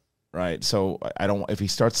it, right? So I don't. If he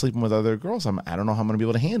starts sleeping with other girls, I don't know how I'm going to be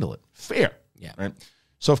able to handle it. Fair, yeah, right.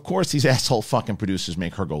 So of course these asshole fucking producers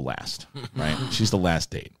make her go last, right? She's the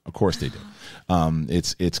last date. Of course they do.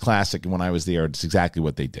 It's classic. When I was there, it's exactly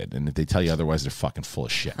what they did. And if they tell you otherwise, they're fucking full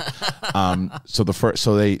of shit. But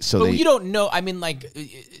you don't know. I mean, like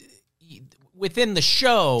within the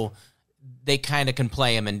show, they kind of can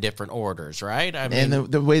play them in different orders, right? I mean,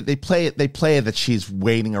 and the way they play it that she's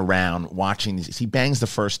waiting around watching these. He bangs the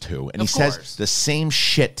first 2, and he says the same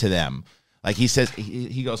shit to them. Like he says,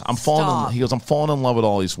 he goes, I'm falling in love with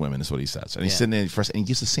all these women, is what he says. And he's sitting there first, and he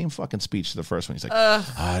gives the same fucking speech to the first one. He's like,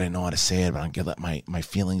 I didn't know how to say it, but I'm going to let my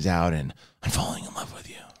feelings out, and I'm falling in love with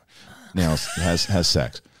you. Nails has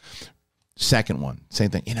sex. Second one, same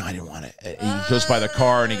thing. I didn't want it. He goes by the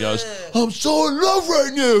car and he goes, I'm so in love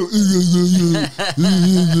right now.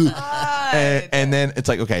 and then it's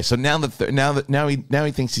like, okay, so now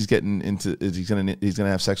he thinks he's getting into, he's gonna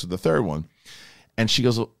have sex with the third one, and she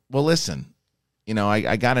goes, well, listen,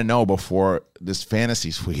 I gotta know before this fantasy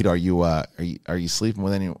suite. Are you sleeping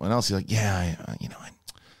with anyone else? He's like, yeah,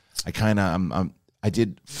 I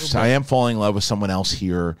am falling in love with someone else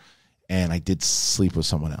here. And I did sleep with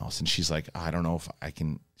someone else. And she's like, I don't know if I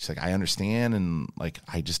can. She's like, I understand. And like,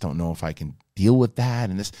 I just don't know if I can deal with that.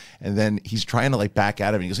 And this, and then he's trying to like back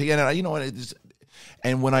out of it. He goes, yeah, no, you know what?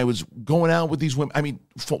 And when I was going out with these women,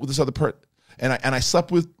 with this other person, and I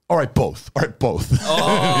slept with, all right, both.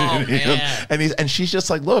 Oh, man. And she's just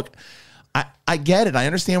like, look, I get it. I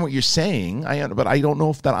understand what you're saying. But I don't know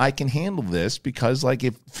if that I can handle this, because like,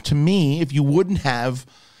 if you wouldn't have,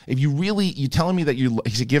 if you really, you telling me that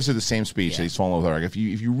he gives her the same speech that he's falling in love with her. If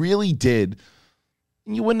you really did,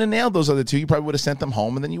 you wouldn't have nailed those other two. You probably would have sent them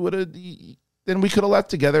home, and then then we could have left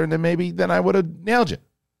together, and then I would have nailed you,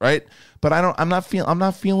 right? But I'm not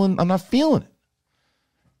feeling it.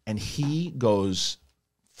 And he goes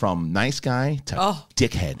from nice guy to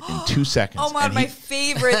dickhead in 2 seconds. Oh my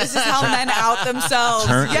favorite. This is how men out themselves.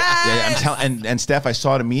 And Steph, I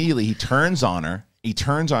saw it immediately. He turns on her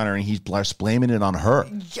and he starts blaming it on her.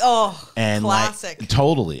 Oh, and classic. Like,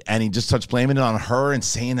 totally. And he just starts blaming it on her and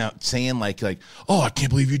saying like, oh, I can't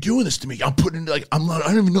believe you're doing this to me. I'm putting like, I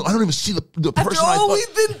don't even see the person. After all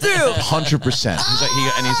we've been through.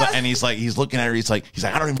 100%. He's looking at her. He's like,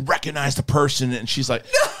 I don't even recognize the person. And she's like,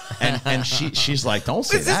 and she's like, don't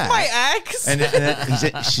say that. Is this my ex? And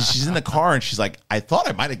she's in the car and she's like, I thought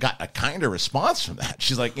I might have got a kinder response from that.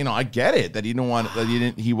 She's like, I get it that he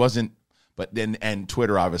wasn't. But then, and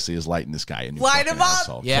Twitter obviously is lighting this guy. Light him up.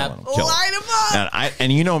 Asshole. Yeah. Light him up. And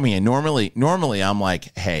you know me. And normally I'm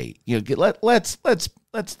like, hey, let's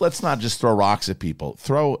not just throw rocks at people.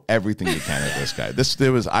 Throw everything you can at this guy.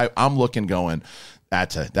 I'm looking, going,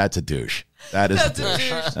 that's a douche. That's a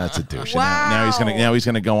douche. Wow. Now he's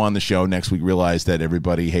gonna go on the show next week. Realize that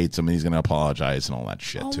everybody hates him, and he's gonna apologize and all that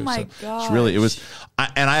shit too. Oh my god! It's really,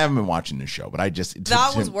 and I haven't been watching the show, but I just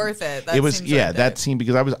that was worth it. That scene,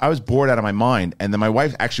 because I was bored out of my mind, and then my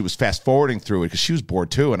wife actually was fast forwarding through it because she was bored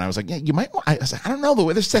too, and I was like, yeah, you might. I was like, I don't know the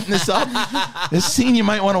way they're setting this up. This scene you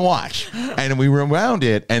might want to watch, and we rewound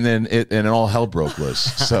it, and then it all hell broke loose.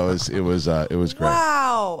 So it was great.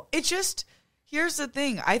 Wow! Here's the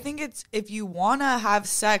thing. I think it's, if you want to have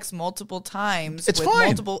sex multiple times, it's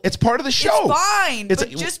fine. It's part of the show. It's fine. But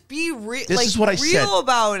just be real. This is what I said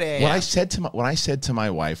about it. What I said to my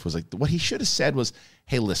wife was like, what he should have said was,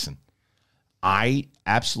 hey, listen, I'm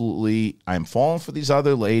falling for these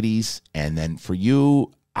other ladies, and then for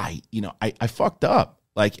you, I fucked up.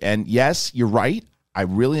 Like, and yes, you're right. I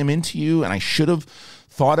really am into you, and I should have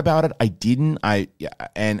thought about it. I didn't.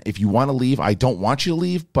 And if you want to leave, I don't want you to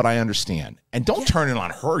leave, but I understand. And don't turn it on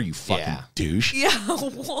her, you fucking douche. Yeah,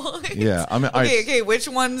 what? Yeah, okay. Which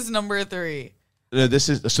one's number 3? This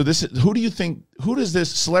is who do you think? Who does this,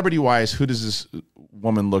 celebrity wise? Who does this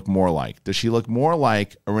woman look more like? Does she look more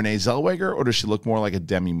like a Renee Zellweger, or does she look more like a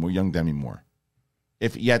young Demi Moore?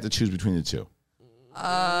 If you had to choose between the two,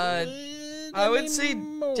 I would say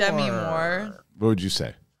Demi Moore. What would you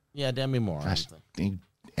say? Yeah, Demi Moore. Gosh,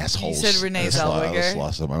 assholes. You said Renee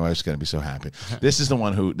Zellweger. My wife's gonna be so happy. This is the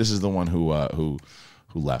one who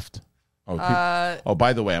left.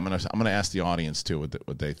 By the way, I'm gonna ask the audience too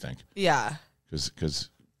what they think. Yeah. Because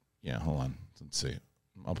hold on. Let's see.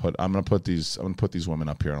 I'm gonna put these women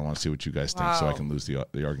up here, and I want to see what you guys think, so I can lose the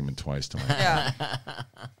argument twice tonight. Yeah.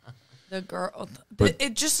 The girl,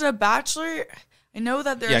 it just a Bachelor. I know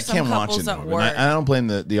that there are some couples that work. I don't blame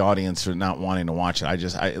the audience for not wanting to watch it.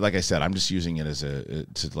 Like I said, I'm just using it as to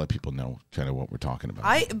let people know kind of what we're talking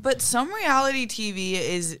about. But some reality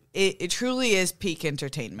TV it truly is peak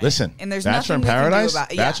entertainment. Listen, and there's Bachelor nothing in Paradise. Can do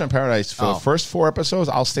about it. Bachelor in Paradise for the first 4 episodes,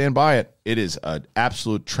 I'll stand by it. It is an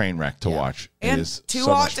absolute train wreck to watch. And it is Too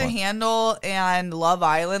so Hot much to fun. Handle and Love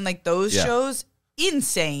Island, like those shows,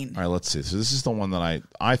 insane. All right, let's see. So this is the one that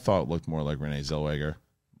I thought looked more like Renee Zellweger.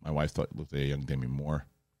 My wife thought it looked like a young Demi Moore.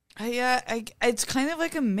 It's kind of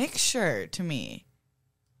like a mixture to me.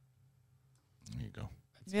 There you go.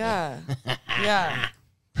 Yeah. Yeah.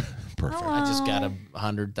 Perfect. I just got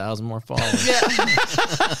 100,000 more followers.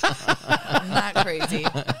 Not crazy.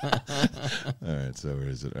 All right, so where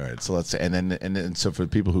is it? All right, so let's say, and then so for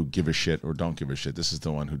people who give a shit or don't give a shit, this is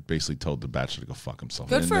the one who basically told the Bachelor to go fuck himself.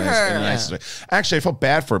 Good for her. Actually, I felt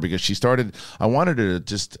bad for her because she started. I wanted her to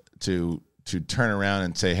just to turn around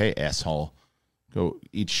and say, "Hey, asshole." go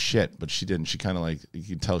eat shit, but she didn't. She kind of like, you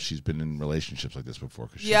can tell she's been in relationships like this before.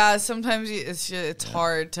 Sometimes it's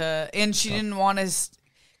hard to, and she didn't want to,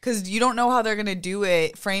 because you don't know how they're going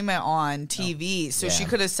to frame it on TV. No. So she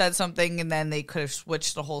could have said something and then they could have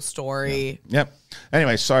switched the whole story. Yep.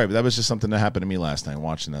 Anyway, sorry, but that was just something that happened to me last night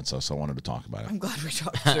watching that, so I wanted to talk about it. I'm glad we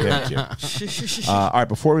talked through it. All right,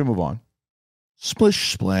 before we move on.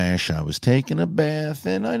 Splish splash, I was taking a bath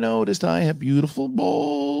and I noticed I have beautiful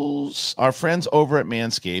balls. Our friends over at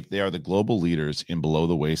Manscaped, they are the global leaders in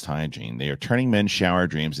below-the-waist hygiene. They are turning men's shower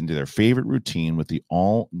dreams into their favorite routine with the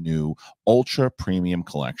all-new Ultra Premium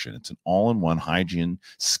Collection. It's an all-in-one hygiene,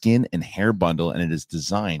 skin, and hair bundle, and it is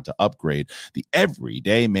designed to upgrade the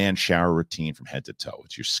everyday man shower routine from head to toe.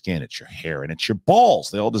 It's your skin, it's your hair, and it's your balls.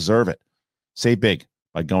 They all deserve it. Save big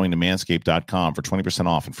by going to manscaped.com for 20%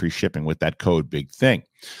 off and free shipping with that code BIGTHING.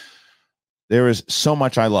 There is so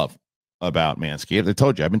much I love about Manscaped. I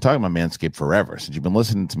told you, I've been talking about Manscaped forever, since you've been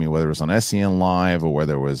listening to me, whether it was on SEN Live or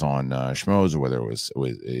whether it was on Schmoes or whether it was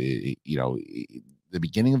the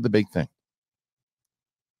beginning of the big thing.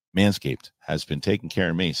 Manscaped has been taking care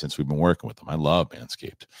of me since we've been working with them. I love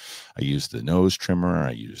Manscaped. I use the nose trimmer.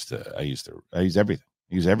 I use everything. I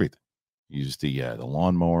use everything. I use the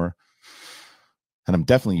lawnmower. And I'm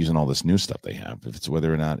definitely using all this new stuff they have. If it's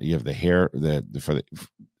whether or not you have the hair, the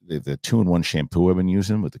 2-in-1 shampoo I've been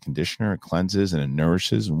using with the conditioner, it cleanses and it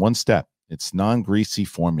nourishes in one step. It's non-greasy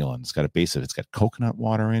formula. And it's got a base of, it's got coconut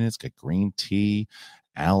water in it. It's got green tea,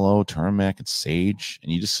 aloe, turmeric, and sage.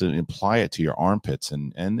 And you just apply it to your armpits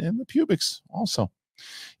and the pubics also.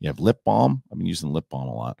 You have lip balm. I've been using lip balm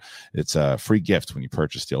a lot. It's a free gift when you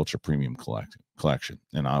purchase the Ultra Premium collection.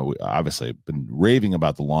 And I obviously have been raving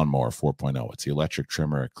about the Lawnmower 4.0. It's the electric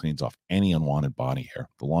trimmer. It cleans off any unwanted body hair.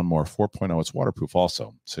 The Lawnmower 4.0, it's waterproof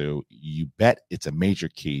also. So you bet it's a major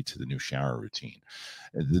key to the new shower routine.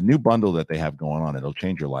 The new bundle that they have going on, it'll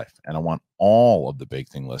change your life. And I want all of the Big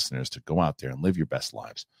Thing listeners to go out there and live your best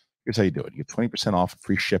lives. Here's how you do it. You get 20% off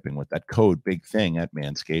free shipping with that code BIGTHING at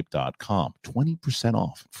manscaped.com. 20%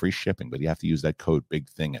 off free shipping, but you have to use that code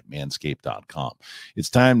BIGTHING at manscaped.com.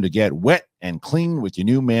 It's time to get wet and clean with your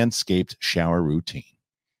new Manscaped shower routine.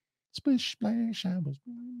 Splish, splash, I was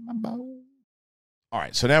my bowl. All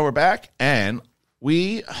right, so now we're back, and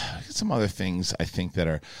we some other things I think that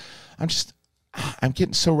are, I'm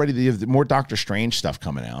getting so ready to have more Doctor Strange stuff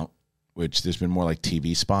coming out, which there's been more like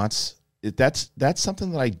TV spots. That's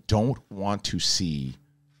something that I don't want to see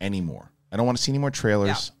anymore. I don't want to see any more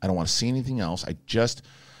trailers. Yeah. I don't want to see anything else.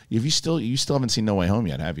 You still haven't seen No Way Home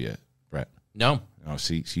yet, have you, Brett? No. Oh,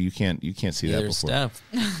 see, you can't see that before. Steph.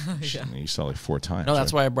 Yeah. You saw like 4 times. No,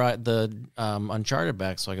 that's why I brought the Uncharted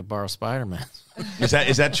back so I could borrow Spider-Man. Is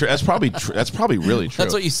that true? That's probably really true.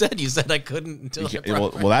 That's what you said. You said I couldn't until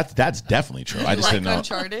that's definitely true. I just didn't know.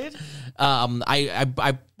 Uncharted?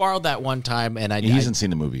 I borrowed that one time, and he hasn't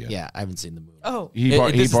seen the movie yet. Yeah, I haven't seen the movie. Oh, he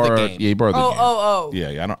borrowed the game. Oh.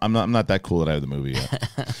 Yeah. I'm not that cool that I have the movie yet.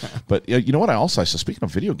 But you know what? I saw, speaking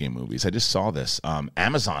of video game movies, I just saw this.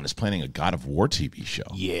 Amazon is planning a God of War TV show.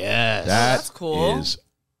 Yes, that's cool. Is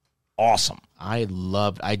awesome. I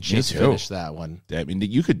just finished that one. I mean,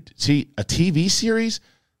 you could see a TV series.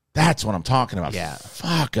 That's what I'm talking about. Yeah.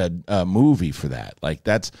 Fuck a movie for that. Like,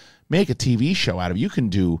 make a TV show out of it. You can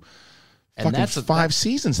do fucking 5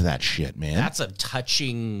 seasons of that shit, man. That's a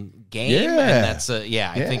touching game. Yeah. And that's I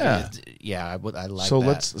think I like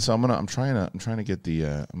that. So I'm trying to get the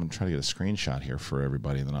I'm going to try to get a screenshot here for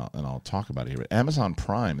everybody, and then I'll talk about it here. But Amazon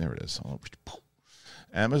Prime, there it is.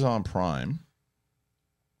 Amazon Prime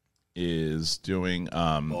is doing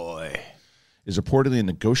is reportedly in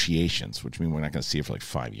negotiations, which means we're not going to see it for like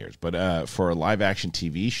 5 years, but for a live-action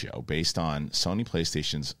TV show based on Sony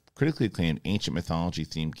PlayStation's critically acclaimed ancient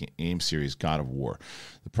mythology-themed game series God of War.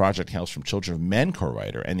 The project hails from Children of Men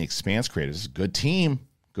co-writer and The Expanse creators. Good team,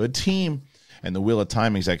 and the Wheel of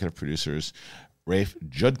Time executive producers, Rafe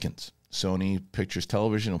Judkins. Sony Pictures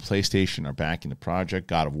Television and PlayStation are backing the project.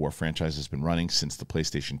 God of War franchise has been running since the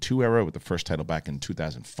PlayStation 2 era, with the first title back in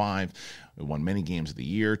 2005. It won many games of the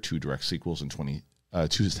year. 2 direct sequels in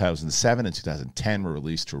 2007 and 2010 were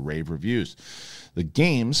released to rave reviews. The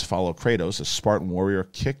games follow Kratos, a Spartan warrior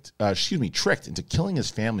tricked into killing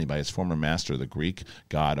his family by his former master, the Greek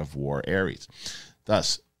god of war Ares.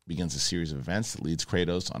 Thus begins a series of events that leads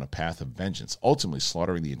Kratos on a path of vengeance, ultimately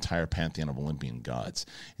slaughtering the entire pantheon of Olympian gods.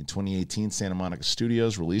 In 2018, Santa Monica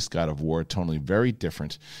Studios released God of War, totally very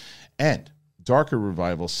different and darker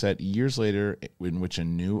revival set years later, in which a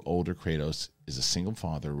new, older Kratos is a single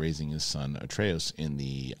father raising his son Atreus in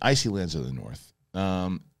the icy lands of the north.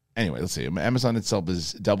 Anyway, let's see. Amazon itself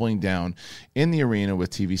is doubling down in the arena with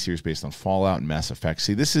TV series based on Fallout and Mass Effect.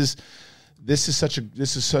 See, this is this is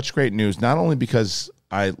such great news. Not only because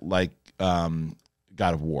I like God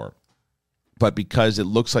of War, but because it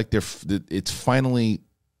looks like it's finally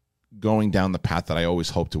going down the path that I always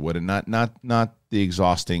hoped it would, and not the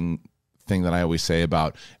exhausting thing that I always say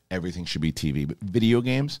about everything should be TV, but video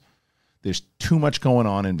games. There's too much going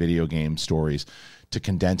on in video game stories to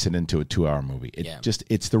condense it into a 2-hour movie.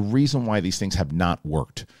 It's the reason why these things have not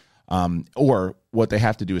worked. Or what they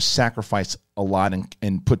have to do is sacrifice a lot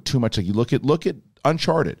and put too much. Like you look at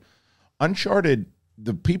Uncharted. Uncharted,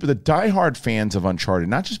 the diehard fans of Uncharted,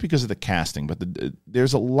 not just because of the casting, but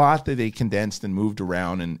there's a lot that they condensed and moved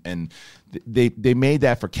around, and they made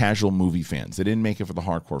that for casual movie fans. They didn't make it for the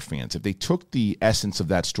hardcore fans. If they took the essence of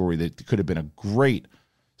that story, that could have been a great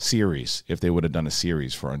series if they would have done a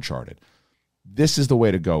series for Uncharted. This is the way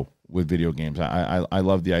to go with video games. I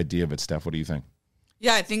love the idea of it, Steph. What do you think?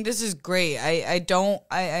 Yeah, I think this is great. I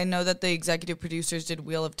know that the executive producers did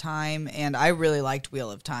Wheel of Time, and I really liked Wheel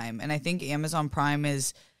of Time. And I think Amazon Prime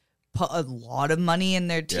is put a lot of money in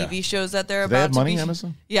their TV shows that they're about to be. They have money,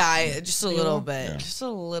 Amazon? Yeah, just a little bit. Yeah. Just a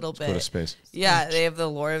little bit. Go to space. Yeah, they have the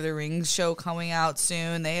Lord of the Rings show coming out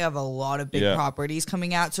soon. They have a lot of big properties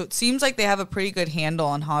coming out. So it seems like they have a pretty good handle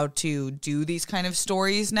on how to do these kind of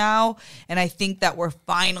stories now. And I think that we're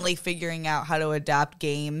finally figuring out how to adapt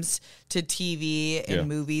games to TV and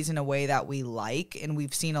movies in a way that we like. And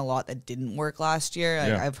we've seen a lot that didn't work last year.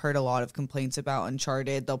 I've heard a lot of complaints about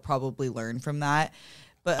Uncharted. They'll probably learn from that.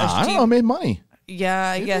 But I don't know, made money.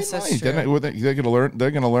 Yeah, I guess that's true. They're going to learn.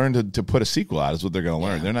 They're going to learn to put a sequel out. Is what they're going to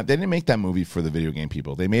learn. They didn't make that movie for the video game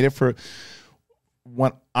people. They made it for.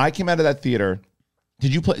 When I came out of that theater,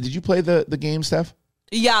 did you play the game, Steph?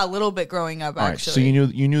 Yeah, a little bit growing up. Actually, so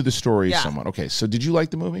you knew the story somewhat. Okay, so did you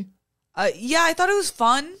like the movie? Yeah, I thought it was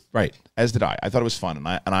fun. Right, as did I. I thought it was fun,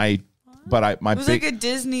 it was like a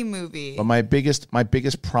Disney movie. But my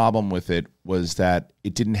biggest problem with it was that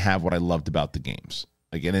it didn't have what I loved about the games.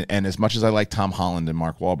 Again, and as much as I like Tom Holland and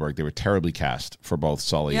Mark Wahlberg, they were terribly cast for both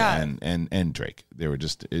Sully and Drake. They were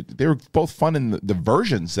they were both fun in the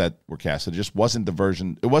versions that were cast. It just wasn't the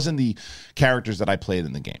version. It wasn't the characters that I played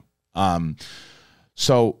in the game. But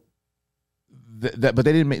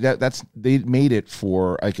they didn't make that. They made it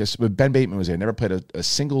for, I guess. But Ben Bateman was there. Never played a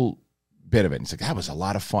single bit of it. And it's like, that was a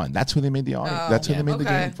lot of fun. That's who they made the audience. That's who they made the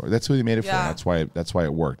game for. That's who they made it for. That's why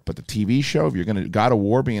it worked. But the TV show, if you're going to God of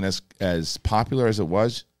War being as popular as it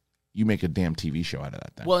was, you make a damn TV show out of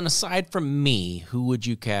that thing. Well, and aside from me, who would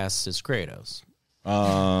you cast as Kratos?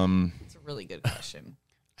 It's a really good question.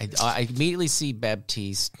 I immediately see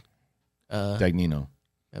Baptiste. Dagnino.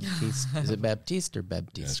 Baptiste. Is it Baptiste or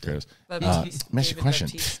Baptiste? That's Kratos. Let me ask you a question.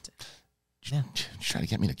 You trying to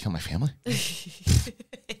get me to kill my family?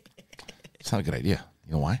 It's not a good idea.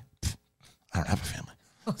 You know why? I don't have a family.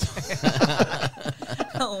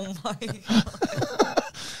 Oh my God.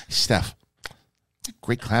 Steph,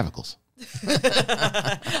 great clavicles.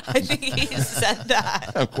 I think he said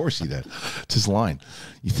that. Of course he did. It's his line.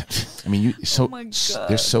 They're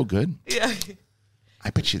so good. Yeah. I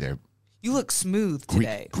bet you You look smooth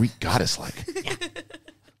today. Greek goddess like.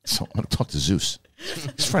 So I'm going to talk to Zeus. He's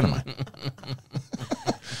a friend of mine.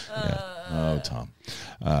 Oh, Tom.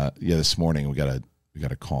 This morning we got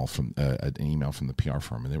a call from an email from the PR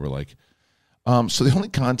firm, and they were like, so the only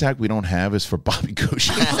contact we don't have is for Bobby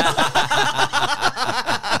Gucci.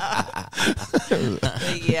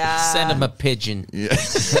 Yeah. Send him a pigeon. Yeah.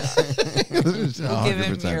 We'll give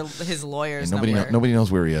him his lawyer's number. Nobody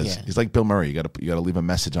knows where he is. Yeah. He's like Bill Murray. You got to leave a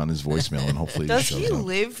message on his voicemail, and hopefully Does he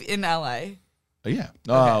live in L.A.? Yeah.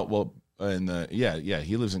 Okay.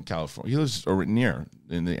 He lives in California. He lives near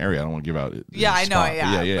in the area. I don't want to give out. I know.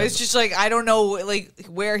 Yeah. But it's just like I don't know, like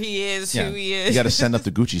where he is, who he is. You got to send up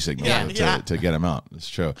the Gucci signal to get him out. It's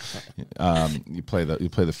true. You play the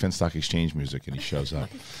Finstock Exchange music, and he shows up.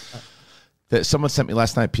 Someone sent me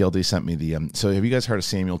last night. PLD sent me the. So have you guys heard of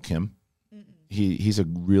Samuel Kim? He's a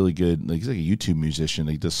really good, he's like a YouTube musician.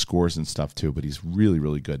 He does scores and stuff too, but he's really,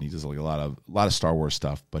 really good. And he does like a lot of Star Wars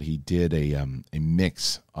stuff. But he did a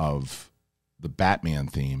mix of the Batman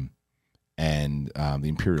theme and the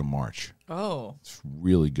Imperial March. Oh, it's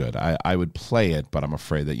really good. I would play it, but I'm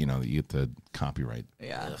afraid that you get the copyright.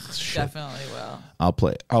 Yeah, definitely will. I'll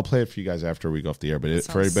play it for you guys after we go off the air. But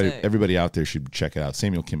for everybody out there should check it out.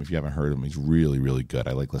 Samuel Kim, if you haven't heard him, he's really, really good.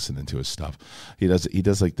 I like listening to his stuff. He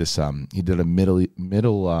does like this. He did a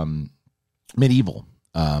medieval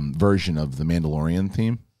version of the Mandalorian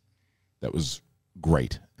theme that was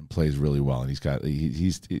great and plays really well.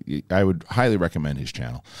 And I would highly recommend his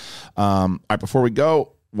channel. All right, before we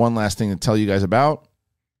go, one last thing to tell you guys about.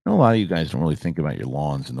 I know a lot of you guys don't really think about your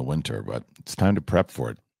lawns in the winter, but it's time to prep for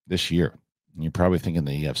it this year. You're probably thinking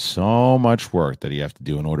that you have so much work that you have to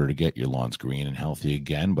do in order to get your lawns green and healthy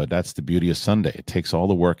again, but that's the beauty of Sunday. It takes all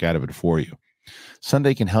the work out of it for you.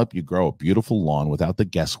 Sunday can help you grow a beautiful lawn without the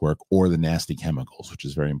guesswork or the nasty chemicals, which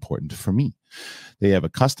is very important for me. They have a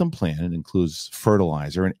custom plan. It includes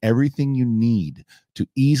fertilizer and everything you need to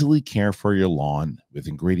easily care for your lawn with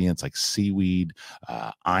ingredients like seaweed,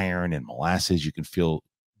 iron, and molasses. You can feel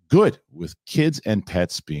good with kids and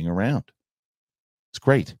pets being around. It's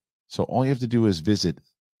great. So all you have to do is visit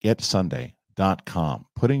getsunday.com,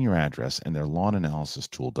 put in your address, and their lawn analysis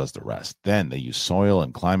tool does the rest. Then they use soil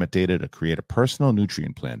and climate data to create a personal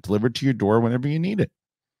nutrient plan delivered to your door whenever you need it.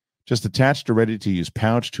 Just attach the ready-to-use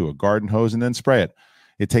pouch to a garden hose and then spray it.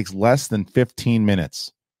 It takes less than 15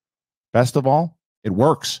 minutes. Best of all, it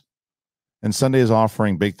works. And Sunday is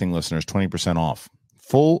offering Big Thing listeners 20% off.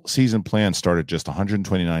 Full season plans start at just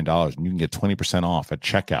 $129, and you can get 20% off at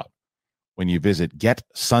checkout when you visit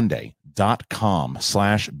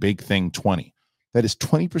getsunday.com/bigthing20. That is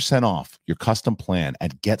 20% off your custom plan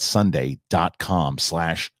at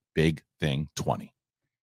getsunday.com/bigthing20.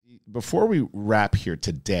 Before we wrap here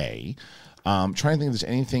today, I'm trying to think if there's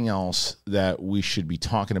anything else that we should be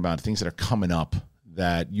talking about, things that are coming up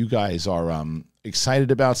that you guys are excited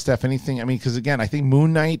about. Steph, anything? I mean, because again, I think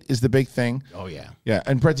Moon Knight is the big thing. Oh, yeah. Yeah.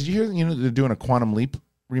 And Brett, did you hear, they're doing a Quantum Leap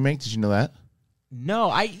remake? Did you know that?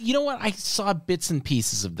 No, you know what? I saw bits and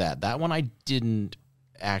pieces of that. That one I didn't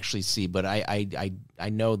actually see, but I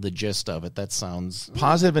know the gist of it. That sounds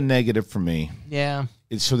positive and negative for me. Yeah.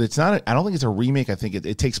 So it's not. I don't think it's a remake. I think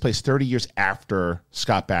it takes place 30 years after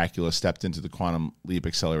Scott Bakula stepped into the Quantum Leap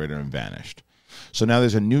Accelerator and vanished. So now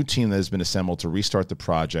there's a new team that has been assembled to restart the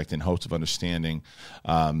project in hopes of understanding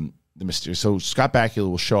the mystery. So Scott Bakula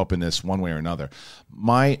will show up in this one way or another.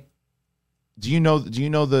 Do you know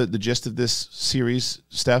the gist of this series,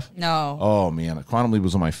 Steph? No. Oh man, Quantum Leap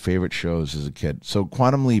was one of my favorite shows as a kid. So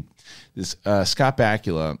Quantum Leap, this Scott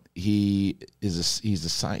Bakula, he's a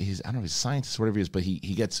scientist, whatever he is, but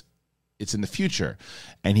it's in the future,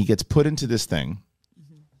 and he gets put into this thing,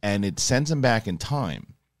 and it sends him back in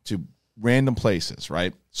time to random places,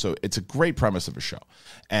 right? So it's a great premise of a show,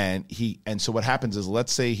 and so what happens is,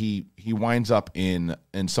 let's say he winds up in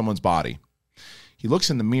someone's body. He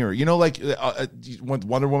looks in the mirror, like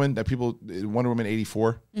Wonder Woman, Wonder Woman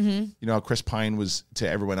 84. Mm-hmm. You know how Chris Pine was to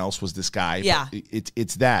everyone else was this guy. Yeah,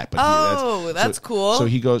 it's that. But that's cool. So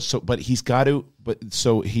he goes. But he's got to. But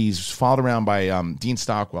so he's followed around by Dean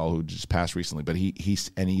Stockwell, who just passed recently. But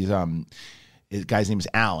his guy's name is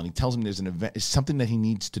Al, and he tells him there's an event, it's something that he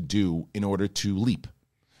needs to do in order to leap.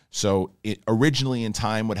 So originally in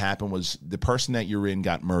time, what happened was the person that you're in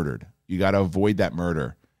got murdered. You got to avoid that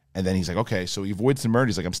murder. And then he's like, okay, so he avoids the murder.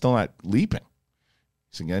 He's like, I'm still not leaping.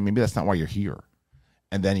 He's like, yeah, maybe that's not why you're here.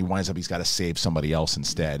 And then he winds up, he's got to save somebody else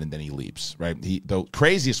instead, and then he leaps, right? The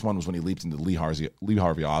craziest one was when he leaped into Lee Harvey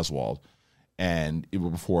Oswald, and it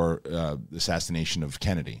was before the assassination of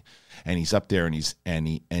Kennedy. And he's up there, and he's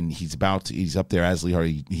up there as Lee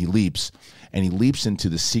Harvey. He leaps, and he leaps into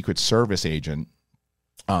the Secret Service agent.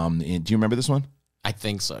 Do you remember this one? I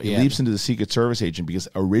think so. He leaps into the Secret Service agent because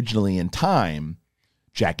originally in time,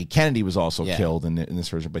 Jackie Kennedy was also killed in this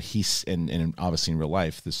version, but and obviously in real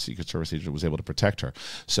life, the Secret Service agent was able to protect her.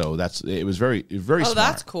 So it was very smart. Oh,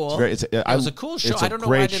 that's cool. It was a cool show. I don't know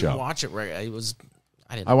why I didn't watch it. Right,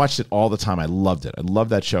 I watched it all the time. I loved it. I love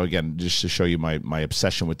that show. Again, just to show you my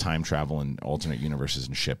obsession with time travel and alternate universes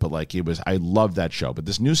and shit. But I loved that show. But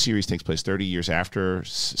this new series takes place 30 years after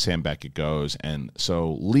Sam Beckett goes. And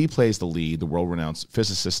so Lee plays the lead, the world-renowned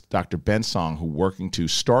physicist, Dr. Ben Song, who working to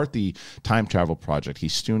start the time travel project. He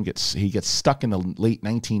gets stuck in the late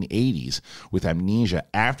 1980s with amnesia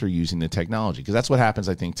after using the technology. Because that's what happens,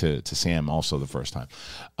 I think, to Sam also the first time.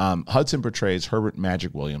 Hudson portrays Herbert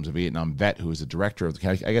Magic Williams, a Vietnam vet who is the director of the.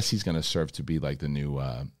 I guess he's going to serve to be like the new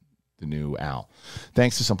Al.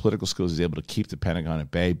 Thanks to some political skills, he's able to keep the Pentagon at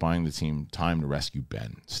bay, buying the team time to rescue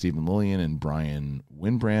Ben. Stephen Lillian and Brian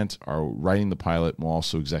Winbrandt are writing the pilot and will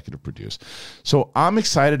also executive produce. So I'm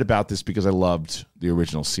excited about this because I loved the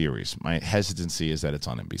original series. My hesitancy is that it's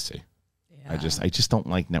on NBC. Yeah. I just don't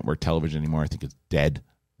like network television anymore. I think it's dead.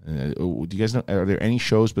 Do you guys know? Are there any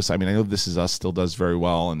shows besides? I mean, I know This Is Us still does very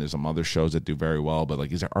well, and there's some other shows that do very well. But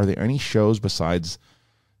are there any shows besides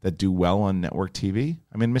that do well on network TV?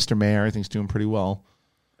 I mean, Mr. Mayor, I think, is doing pretty well.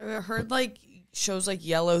 I heard shows like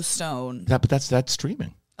Yellowstone. Yeah, but that's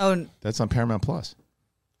streaming. Oh, that's on Paramount Plus.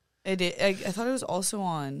 I thought it was also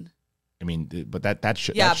on. I mean, but that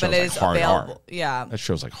show. Yeah, that show's but it is hard available. R. Yeah, that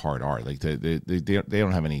show's like hard R. Like they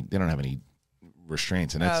don't have any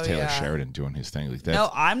restraints, and that's Taylor Sheridan doing his thing.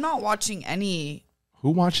 No, I'm not watching any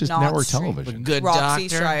Who watches network television? Good Roxy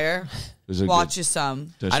Doctor. Schreier watches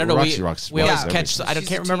some. I don't know. Roxy We always catch. I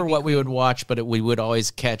can't remember what we would watch, but we would always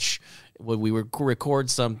catch. We would record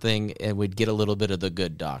something and we'd get a little bit of the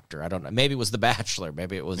Good Doctor. I don't know. Maybe it was The Bachelor.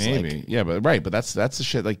 Maybe it was but that's the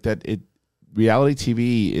shit like that. Reality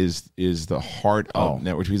TV is the heart of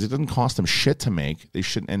network TV. It doesn't cost them shit to make. They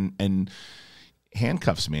shouldn't. And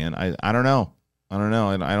handcuffs, man. I don't know.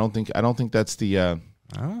 And I don't think that's the.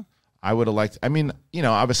 I would have liked. I mean,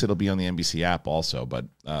 obviously it'll be on the NBC app also, but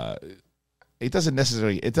it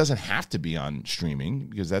doesn't have to be on streaming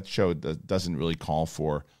because that show doesn't really call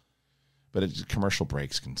for. But commercial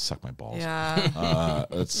breaks can suck my balls. Yeah.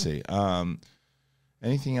 Let's see.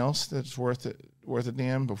 Anything else that's worth a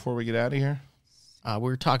damn before we get out of here? We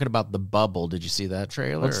were talking about The Bubble. Did you see that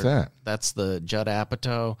trailer? What's that? That's the Judd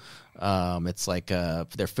Apatow. It's like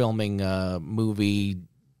they're filming a movie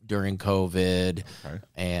during COVID,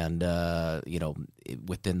 and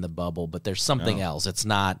within the bubble. But there's something else. It's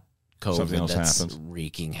not COVID that's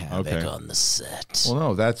wreaking havoc on the set.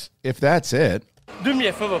 Well, no, if that's it. Do me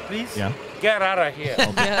a favor, please. Yeah. Get out of here.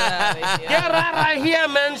 Get out of here,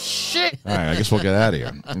 man. Shit. All right, I guess we'll get out of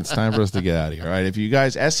here. It's time for us to get out of here. All right, if you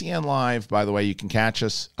guys, SEN Live, by the way, you can catch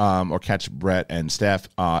us or catch Brett and Steph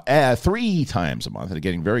 3 times a month. And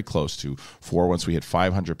getting very close to 4. Once we hit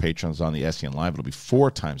 500 patrons on the SEN Live, it'll be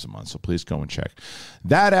 4 times a month. So please go and check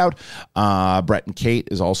that out. Brett and Kate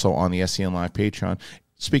is also on the SEN Live Patreon.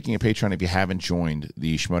 Speaking of Patreon, if you haven't joined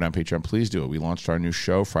the Schmoedown Patreon, please do it. We launched our new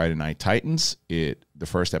show, Friday Night Titans. The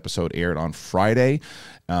first episode aired on Friday,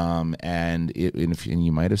 and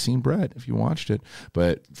you might have seen Brett if you watched it.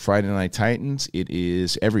 But Friday Night Titans, it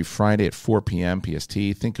is every Friday at 4 p.m. PST.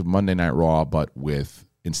 Think of Monday Night Raw, but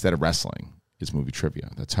instead of wrestling, it's movie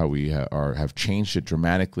trivia. That's how we have changed it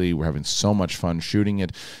dramatically. We're having so much fun shooting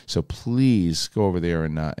it. So please go over there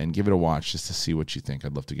and give it a watch just to see what you think.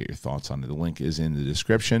 I'd love to get your thoughts on it. The link is in the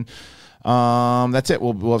description. That's it.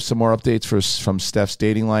 We'll have some more updates from Steph's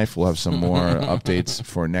dating life. We'll have some more updates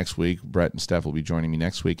for next week. Brett and Steph will be joining me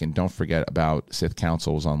next week. And don't forget about Sith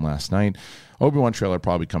Council was on last night. Obi-Wan trailer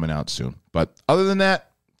probably coming out soon. But other than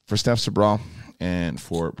that, for Steph Sabral and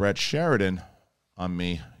for Brett Sheridan, I'm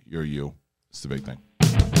me, you're you. It's the big thing.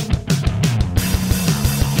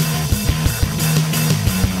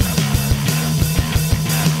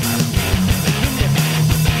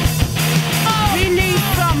 We need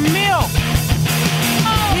some milk.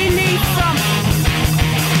 We need some.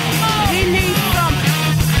 We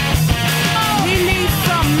need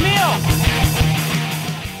some milk.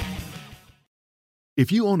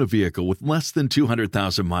 If you own a vehicle with less than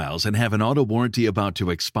 200,000 miles and have an auto warranty about to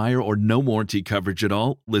expire or no warranty coverage at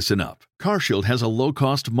all, listen up. CarShield has a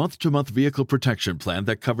low-cost month-to-month vehicle protection plan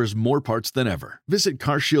that covers more parts than ever. Visit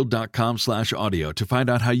carshield.com/audio to find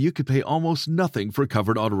out how you could pay almost nothing for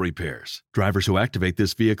covered auto repairs. Drivers who activate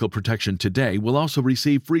this vehicle protection today will also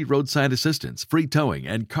receive free roadside assistance, free towing,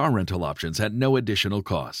 and car rental options at no additional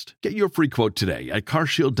cost. Get your free quote today at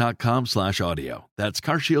carshield.com/audio. That's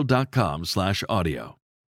carshield.com/audio.